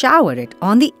 Shower it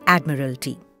on the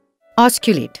Admiralty."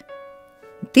 Osculate.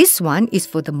 This one is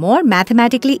for the more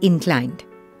mathematically inclined.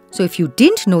 So if you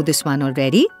didn't know this one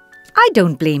already, I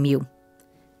don't blame you.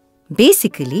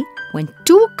 Basically, when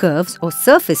two curves or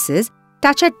surfaces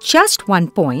touch at just one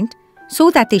point so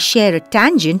that they share a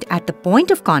tangent at the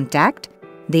point of contact,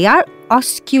 they are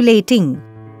osculating.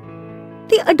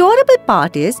 The adorable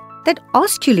part is that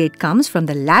osculate comes from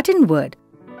the Latin word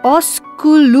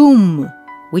osculum,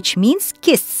 which means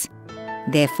kiss.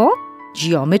 Therefore,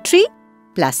 geometry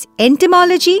plus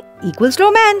entomology equals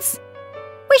romance.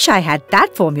 Wish I had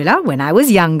that formula when I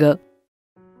was younger.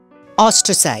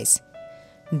 Ostracize.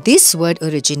 This word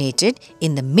originated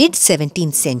in the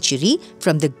mid-17th century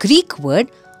from the Greek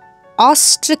word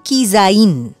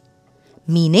ostrakizain,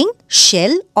 meaning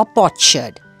shell or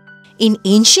potsherd. In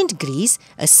ancient Greece,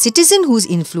 a citizen whose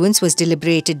influence was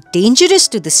deliberated dangerous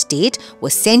to the state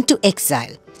was sent to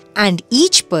exile, and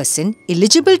each person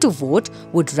eligible to vote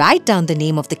would write down the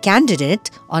name of the candidate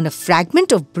on a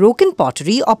fragment of broken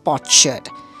pottery or potsherd.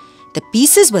 The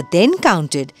pieces were then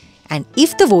counted, and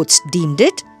if the votes deemed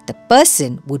it, the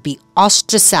person would be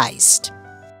ostracized.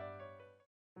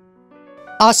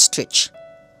 Ostrich.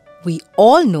 We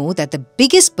all know that the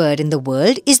biggest bird in the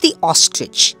world is the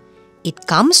ostrich. It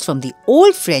comes from the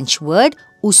old French word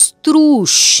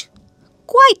oustrouche.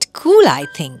 Quite cool, I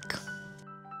think.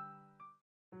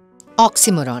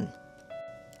 Oxymoron.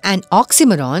 An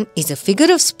oxymoron is a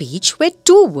figure of speech where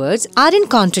two words are in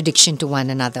contradiction to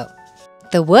one another.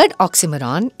 The word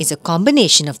oxymoron is a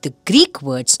combination of the Greek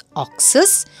words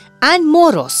oxus and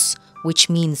moros, which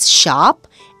means sharp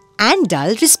and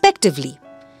dull respectively.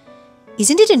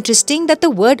 Isn't it interesting that the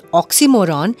word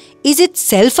oxymoron is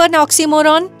itself an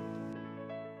oxymoron?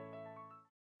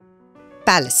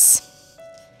 Palace.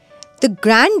 The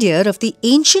grandeur of the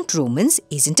ancient Romans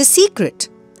isn't a secret.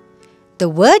 The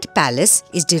word palace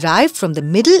is derived from the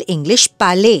Middle English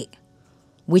palais,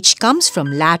 which comes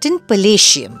from Latin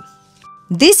palatium.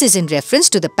 This is in reference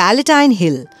to the Palatine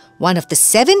Hill, one of the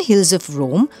 7 hills of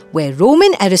Rome where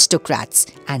Roman aristocrats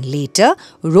and later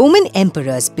Roman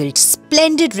emperors built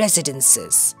splendid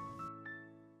residences.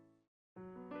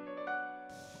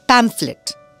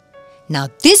 Pamphlet. Now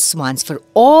this one's for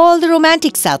all the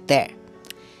romantics out there.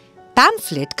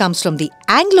 Pamphlet comes from the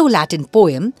Anglo-Latin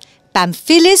poem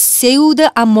Pamphilus seu de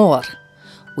amor,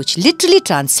 which literally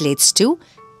translates to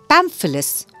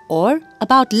pamphilus or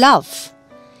about love.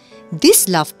 This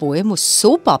love poem was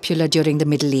so popular during the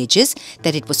Middle Ages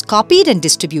that it was copied and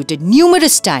distributed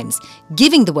numerous times,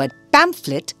 giving the word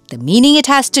pamphlet the meaning it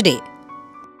has today.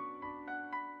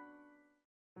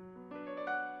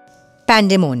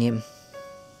 Pandemonium.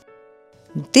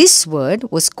 This word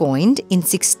was coined in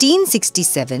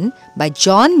 1667 by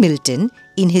John Milton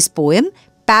in his poem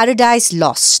Paradise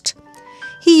Lost.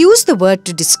 He used the word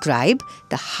to describe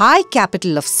the high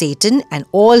capital of Satan and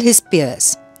all his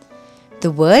peers.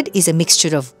 The word is a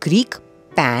mixture of Greek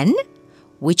pan,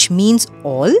 which means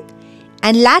all,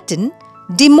 and Latin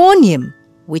demonium,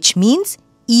 which means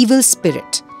evil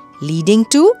spirit, leading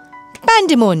to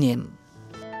pandemonium.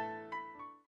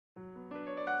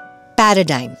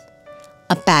 Paradigm.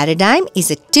 A paradigm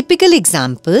is a typical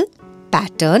example,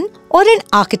 pattern, or an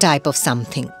archetype of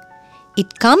something.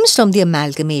 It comes from the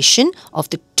amalgamation of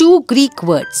the two Greek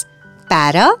words,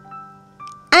 para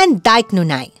and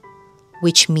daiknonai,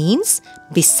 which means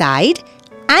beside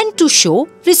and to show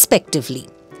respectively.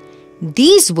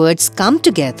 These words come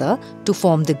together to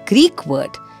form the Greek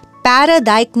word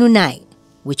paradaiknonai,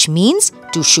 which means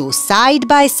to show side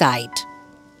by side.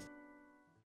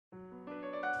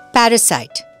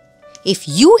 Parasite. If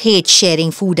you hate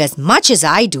sharing food as much as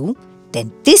I do,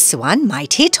 then this one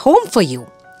might hit home for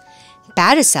you.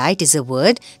 Parasite is a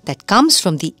word that comes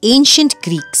from the ancient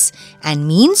Greeks and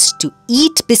means to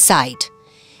eat beside.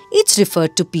 It's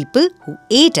referred to people who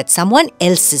ate at someone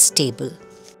else's table.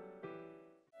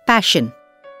 Passion.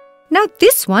 Now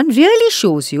this one really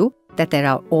shows you that there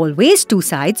are always two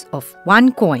sides of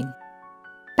one coin.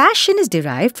 Passion is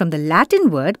derived from the Latin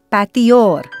word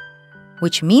patior,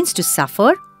 which means to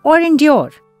suffer or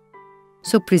endure.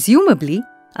 So presumably,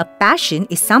 a passion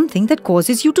is something that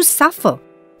causes you to suffer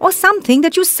or something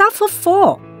that you suffer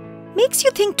for. Makes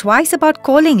you think twice about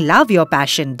calling love your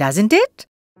passion, doesn't it?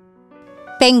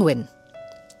 Penguin.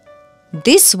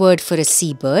 This word for a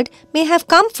seabird may have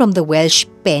come from the Welsh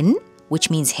pen,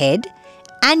 which means head,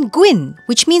 and gwyn,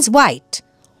 which means white,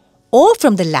 or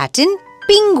from the Latin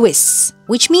pinguis,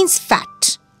 which means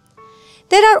fat.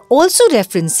 There are also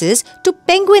references to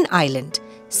Penguin Island,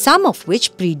 some of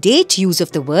which predate use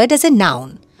of the word as a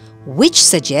noun, which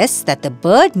suggests that the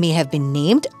bird may have been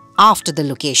named after the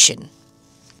location.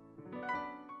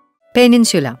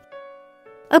 Peninsula.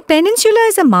 A peninsula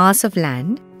is a mass of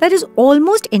land that is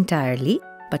almost entirely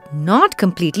but not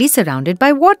completely surrounded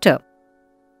by water.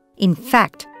 In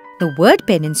fact, the word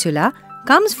peninsula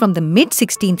comes from the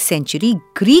mid-16th century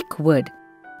Greek word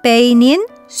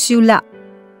peninsula,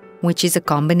 which is a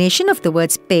combination of the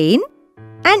words pain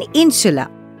and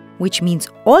insula, which means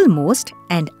almost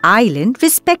and island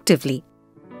respectively.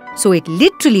 So it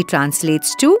literally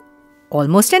translates to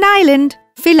almost an island.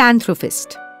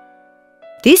 Philanthropist.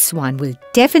 This one will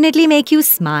definitely make you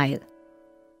smile.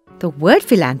 The word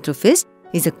philanthropist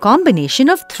is a combination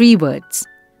of 3 words.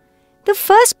 The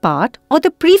first part or the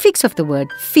prefix of the word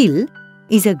phil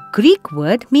is a Greek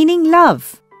word meaning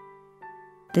love.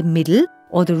 The middle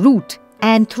or the root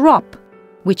anthrop,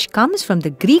 which comes from the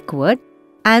Greek word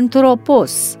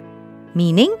anthropos,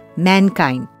 meaning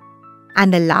mankind.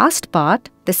 And the last part,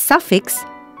 the suffix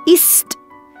ist,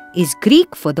 is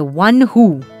Greek for the one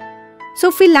who.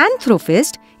 So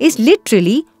philanthropist is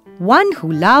literally one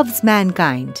who loves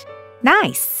mankind.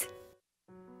 Nice!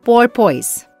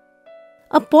 Porpoise.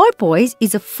 A porpoise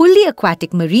is a fully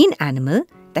aquatic marine animal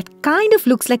that kind of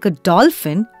looks like a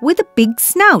dolphin with a big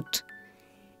snout.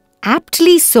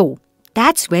 Aptly so.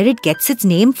 That's where it gets its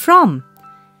name from.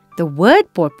 The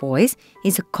word porpoise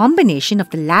is a combination of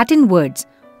the Latin words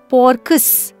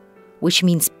porcus, which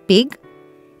means pig,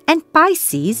 and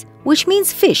pisces, which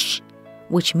means fish,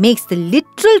 which makes the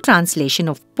literal translation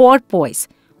of porpoise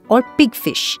or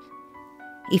pigfish.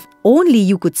 If only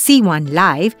you could see one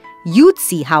live, you'd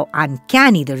see how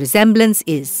uncanny the resemblance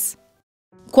is.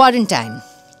 Quarantine.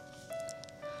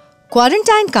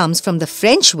 Quarantine comes from the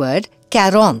French word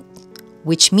quarante,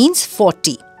 which means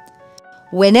 40.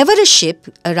 Whenever a ship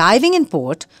arriving in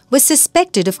port was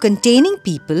suspected of containing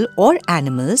people or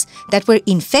animals that were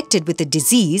infected with a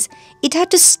disease, it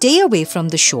had to stay away from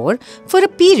the shore for a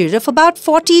period of about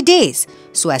 40 days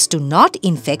so as to not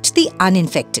infect the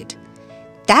uninfected.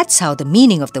 That's how the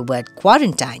meaning of the word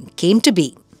quarantine came to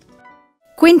be.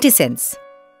 Quintessence.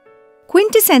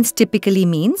 Quintessence typically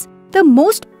means the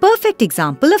most perfect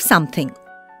example of something.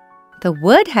 The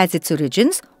word has its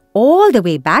origins all the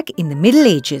way back in the Middle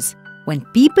Ages, when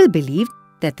people believed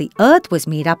that the earth was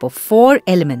made up of 4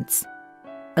 elements: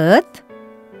 earth,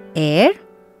 air,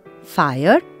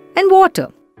 fire, and water.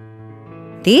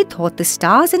 They thought the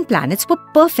stars and planets were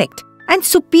perfect and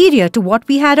superior to what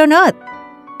we had on earth,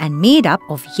 and made up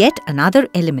of yet another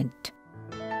element.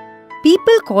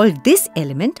 People called this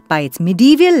element by its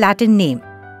medieval Latin name,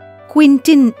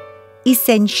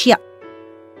 quintinessentia,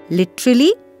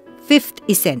 literally fifth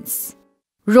essence.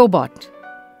 Robot.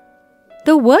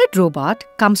 The word robot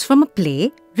comes from a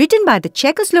play written by the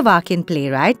Czechoslovakian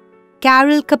playwright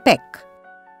Karel Čapek.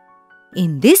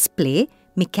 In this play,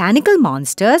 mechanical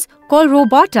monsters called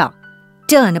robota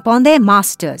turn upon their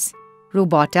masters.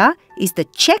 Robota is the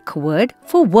Czech word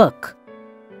for work.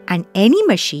 And any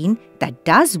machine that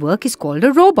does work is called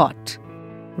a robot.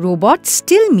 Robot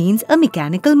still means a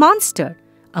mechanical monster,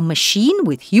 a machine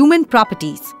with human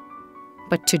properties.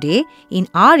 But today, in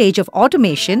our age of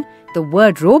automation, the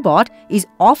word robot is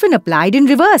often applied in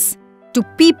reverse to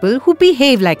people who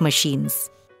behave like machines.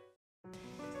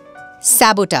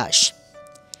 Sabotage.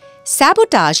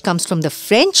 Sabotage comes from the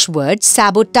French word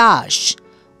sabotage,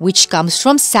 which comes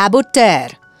from saboteur,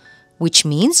 which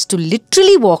means to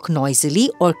literally walk noisily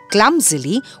or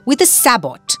clumsily with a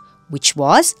sabot, which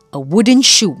was a wooden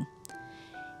shoe.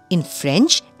 In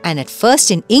French and at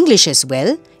first in English as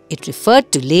well, it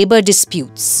referred to labor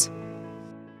disputes.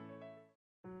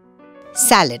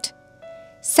 Salad.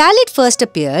 Salad first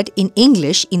appeared in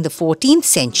English in the 14th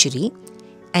century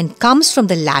and comes from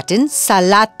the Latin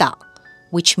salata,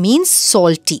 which means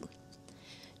salty.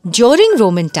 During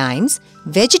Roman times,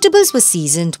 vegetables were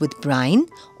seasoned with brine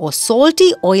or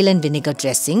salty oil and vinegar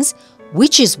dressings,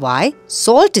 which is why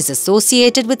salt is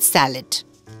associated with salad.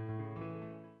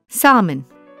 Salmon.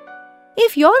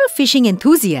 If you're a fishing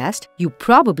enthusiast, you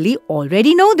probably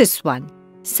already know this one.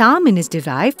 Salmon is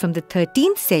derived from the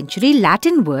 13th century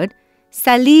Latin word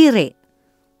salire,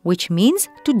 which means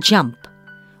to jump,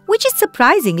 which is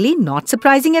surprisingly not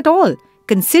surprising at all,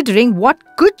 considering what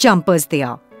good jumpers they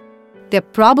are. They're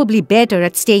probably better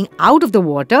at staying out of the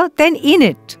water than in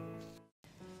it.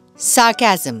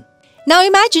 Sarcasm. Now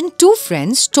imagine 2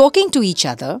 friends talking to each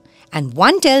other and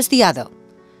one tells the other,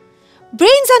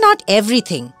 "Brains are not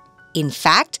everything. In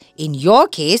fact, in your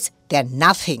case, they're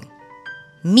nothing."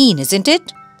 Mean, isn't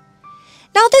it?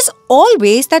 Now there's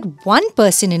always that one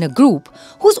person in a group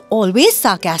who's always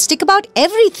sarcastic about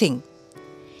everything.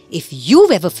 If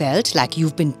you've ever felt like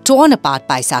you've been torn apart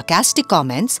by sarcastic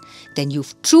comments, then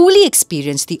you've truly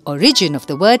experienced the origin of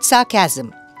the word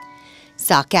sarcasm.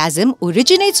 Sarcasm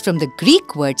originates from the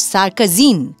Greek word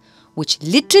sarkazin, which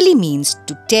literally means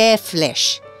to tear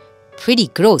flesh. Pretty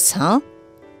gross, huh?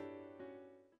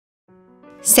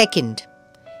 Second.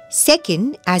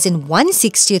 Second, as in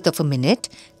 1/60th of a minute,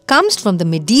 comes from the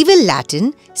medieval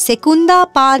Latin secunda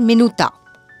par minuta,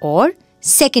 or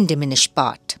second diminished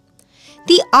part.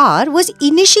 The hour was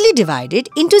initially divided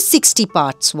into 60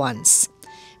 parts once,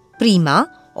 prima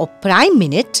or prime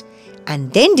minute,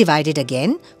 and then divided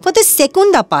again for the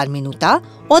secunda par minuta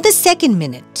or the second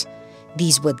minute.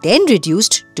 These were then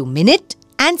reduced to minute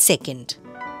and second.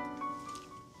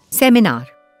 Seminar.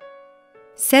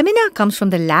 Seminar comes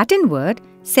from the Latin word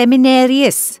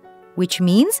seminarius, which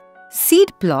means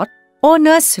seed plot or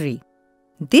nursery.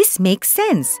 This makes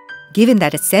sense, given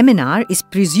that a seminar is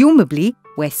presumably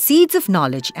where seeds of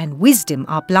knowledge and wisdom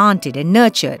are planted and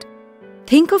nurtured.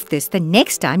 Think of this the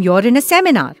next time you're in a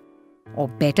seminar. Or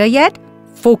better yet,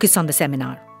 focus on the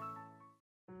seminar.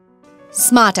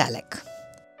 Smart Alec.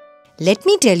 Let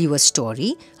me tell you a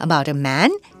story about a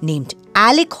man named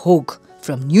Alec Hogue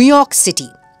from New York City.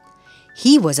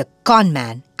 He was a con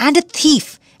man and a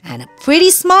thief, and a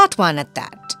pretty smart one at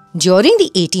that. During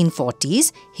the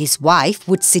 1840s, his wife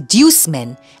would seduce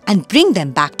men and bring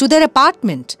them back to their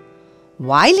apartment.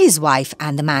 While his wife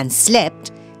and the man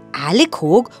slept, Alec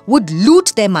Hogue would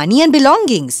loot their money and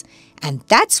belongings, and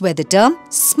that's where the term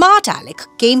Smart Alec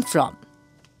came from.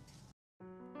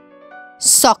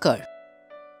 Soccer.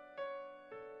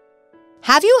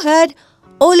 Have you heard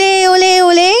ole ole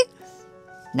ole?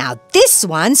 Now this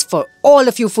one's for all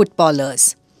of you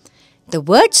footballers. The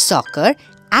word soccer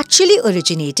actually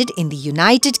originated in the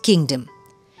United Kingdom.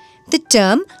 The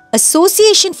term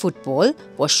association football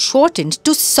was shortened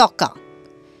to soccer,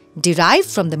 derived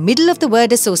from the middle of the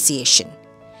word association.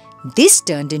 This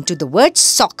turned into the word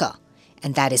soccer,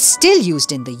 and that is still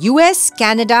used in the US,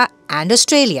 Canada and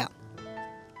Australia.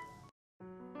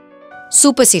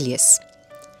 Supercilious.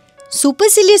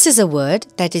 Supercilious is a word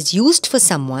that is used for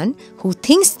someone who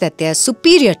thinks that they are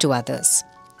superior to others.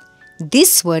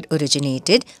 This word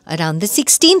originated around the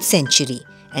 16th century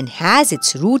and has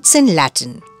its roots in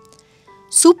Latin.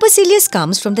 Supercilious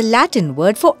comes from the Latin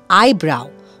word for eyebrow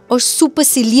or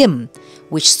supercilium,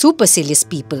 which supercilious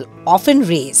people often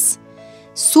raise.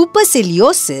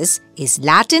 Superciliosis is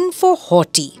Latin for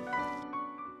haughty.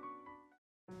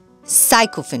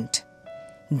 Sycophant.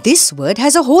 This word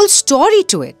has a whole story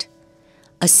to it.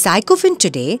 A sycophant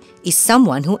today is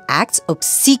someone who acts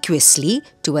obsequiously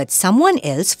towards someone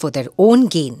else for their own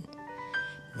gain.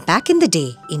 Back in the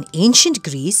day, in ancient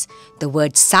Greece, the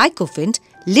word sycophant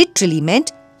literally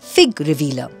meant fig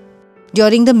revealer.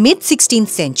 During the mid-16th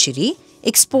century,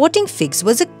 exporting figs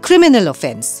was a criminal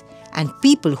offence, and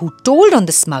people who told on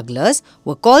the smugglers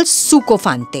were called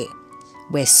sucofante,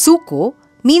 where suco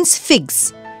means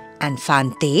figs and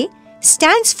fante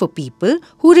stands for people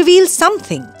who reveal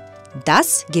something,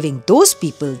 thus giving those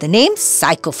people the name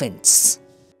sycophants.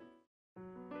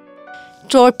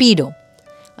 Torpedo.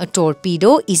 A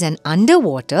torpedo is an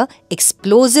underwater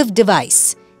explosive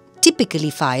device, typically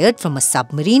fired from a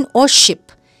submarine or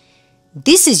ship.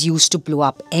 This is used to blow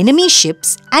up enemy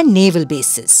ships and naval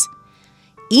bases.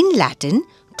 In Latin,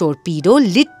 torpedo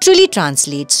literally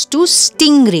translates to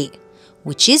stingray,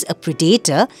 which is a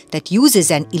predator that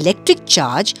uses an electric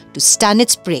charge to stun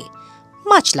its prey,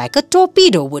 much like a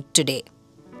torpedo would today.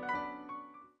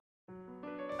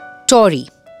 Tory.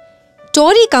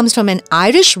 Tory comes from an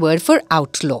Irish word for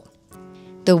outlaw.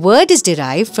 The word is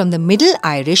derived from the Middle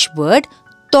Irish word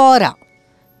tora,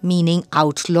 meaning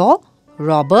outlaw,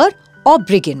 robber or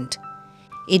brigand.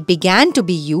 It began to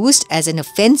be used as an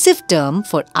offensive term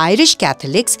for Irish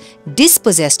Catholics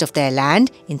dispossessed of their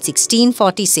land in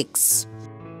 1646.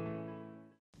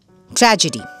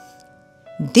 Tragedy.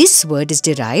 This word is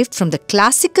derived from the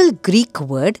classical Greek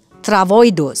word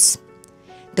travoidos.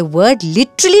 The word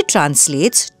literally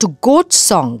translates to goat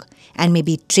song and may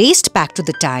be traced back to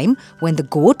the time when the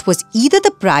goat was either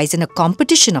the prize in a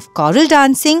competition of choral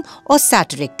dancing or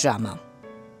satiric drama.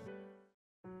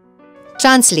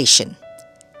 Translation.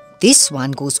 This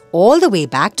one goes all the way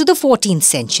back to the 14th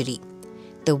century.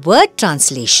 The word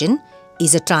translation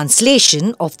is a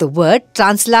translation of the word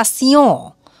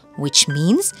translation, which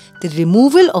means the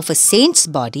removal of a saint's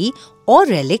body or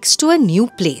relics to a new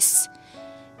place.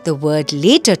 The word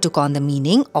later took on the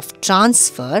meaning of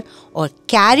transfer or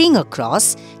carrying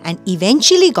across and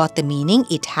eventually got the meaning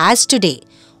it has today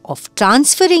of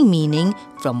transferring meaning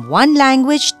from one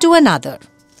language to another.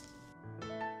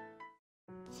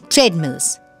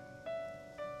 Treadmills.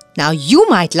 Now you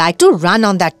might like to run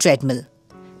on that treadmill,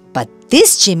 but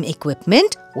this gym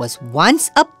equipment was once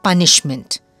a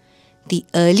punishment. The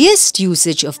earliest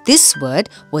usage of this word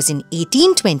was in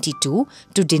 1822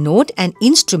 to denote an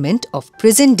instrument of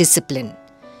prison discipline.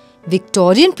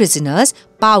 Victorian prisoners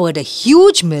powered a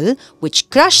huge mill which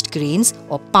crushed grains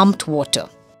or pumped water.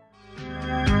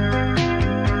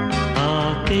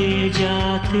 Aate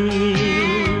jaate,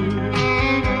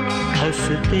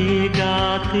 haste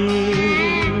gaate,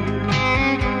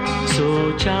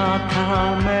 socha tha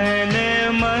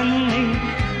maine man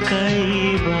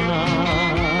kai baar.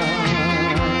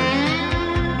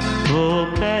 वो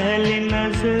पहली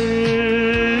नजर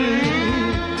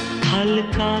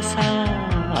हल्का सा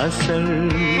असर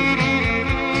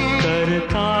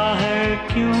करता है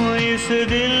क्यों इस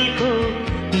दिल को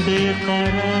दे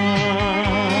बेकरार।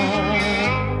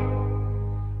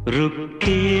 रुक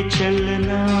के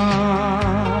चलना,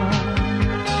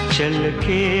 चल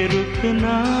के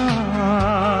रुकना,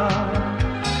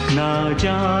 ना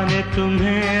जाने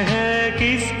तुम्हें है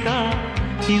किसका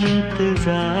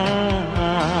इंतजार।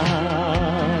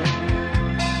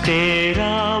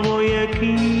 तेरा वो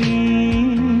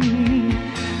यकीन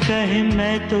कहे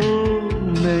मैं तो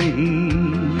नहीं,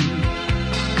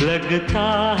 लगता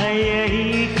है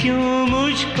यही क्यों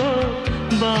मुझको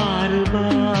बार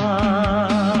बार।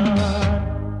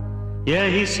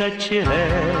 यही सच है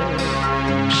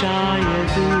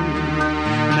शायद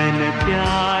मैंने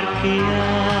प्यार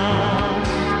किया।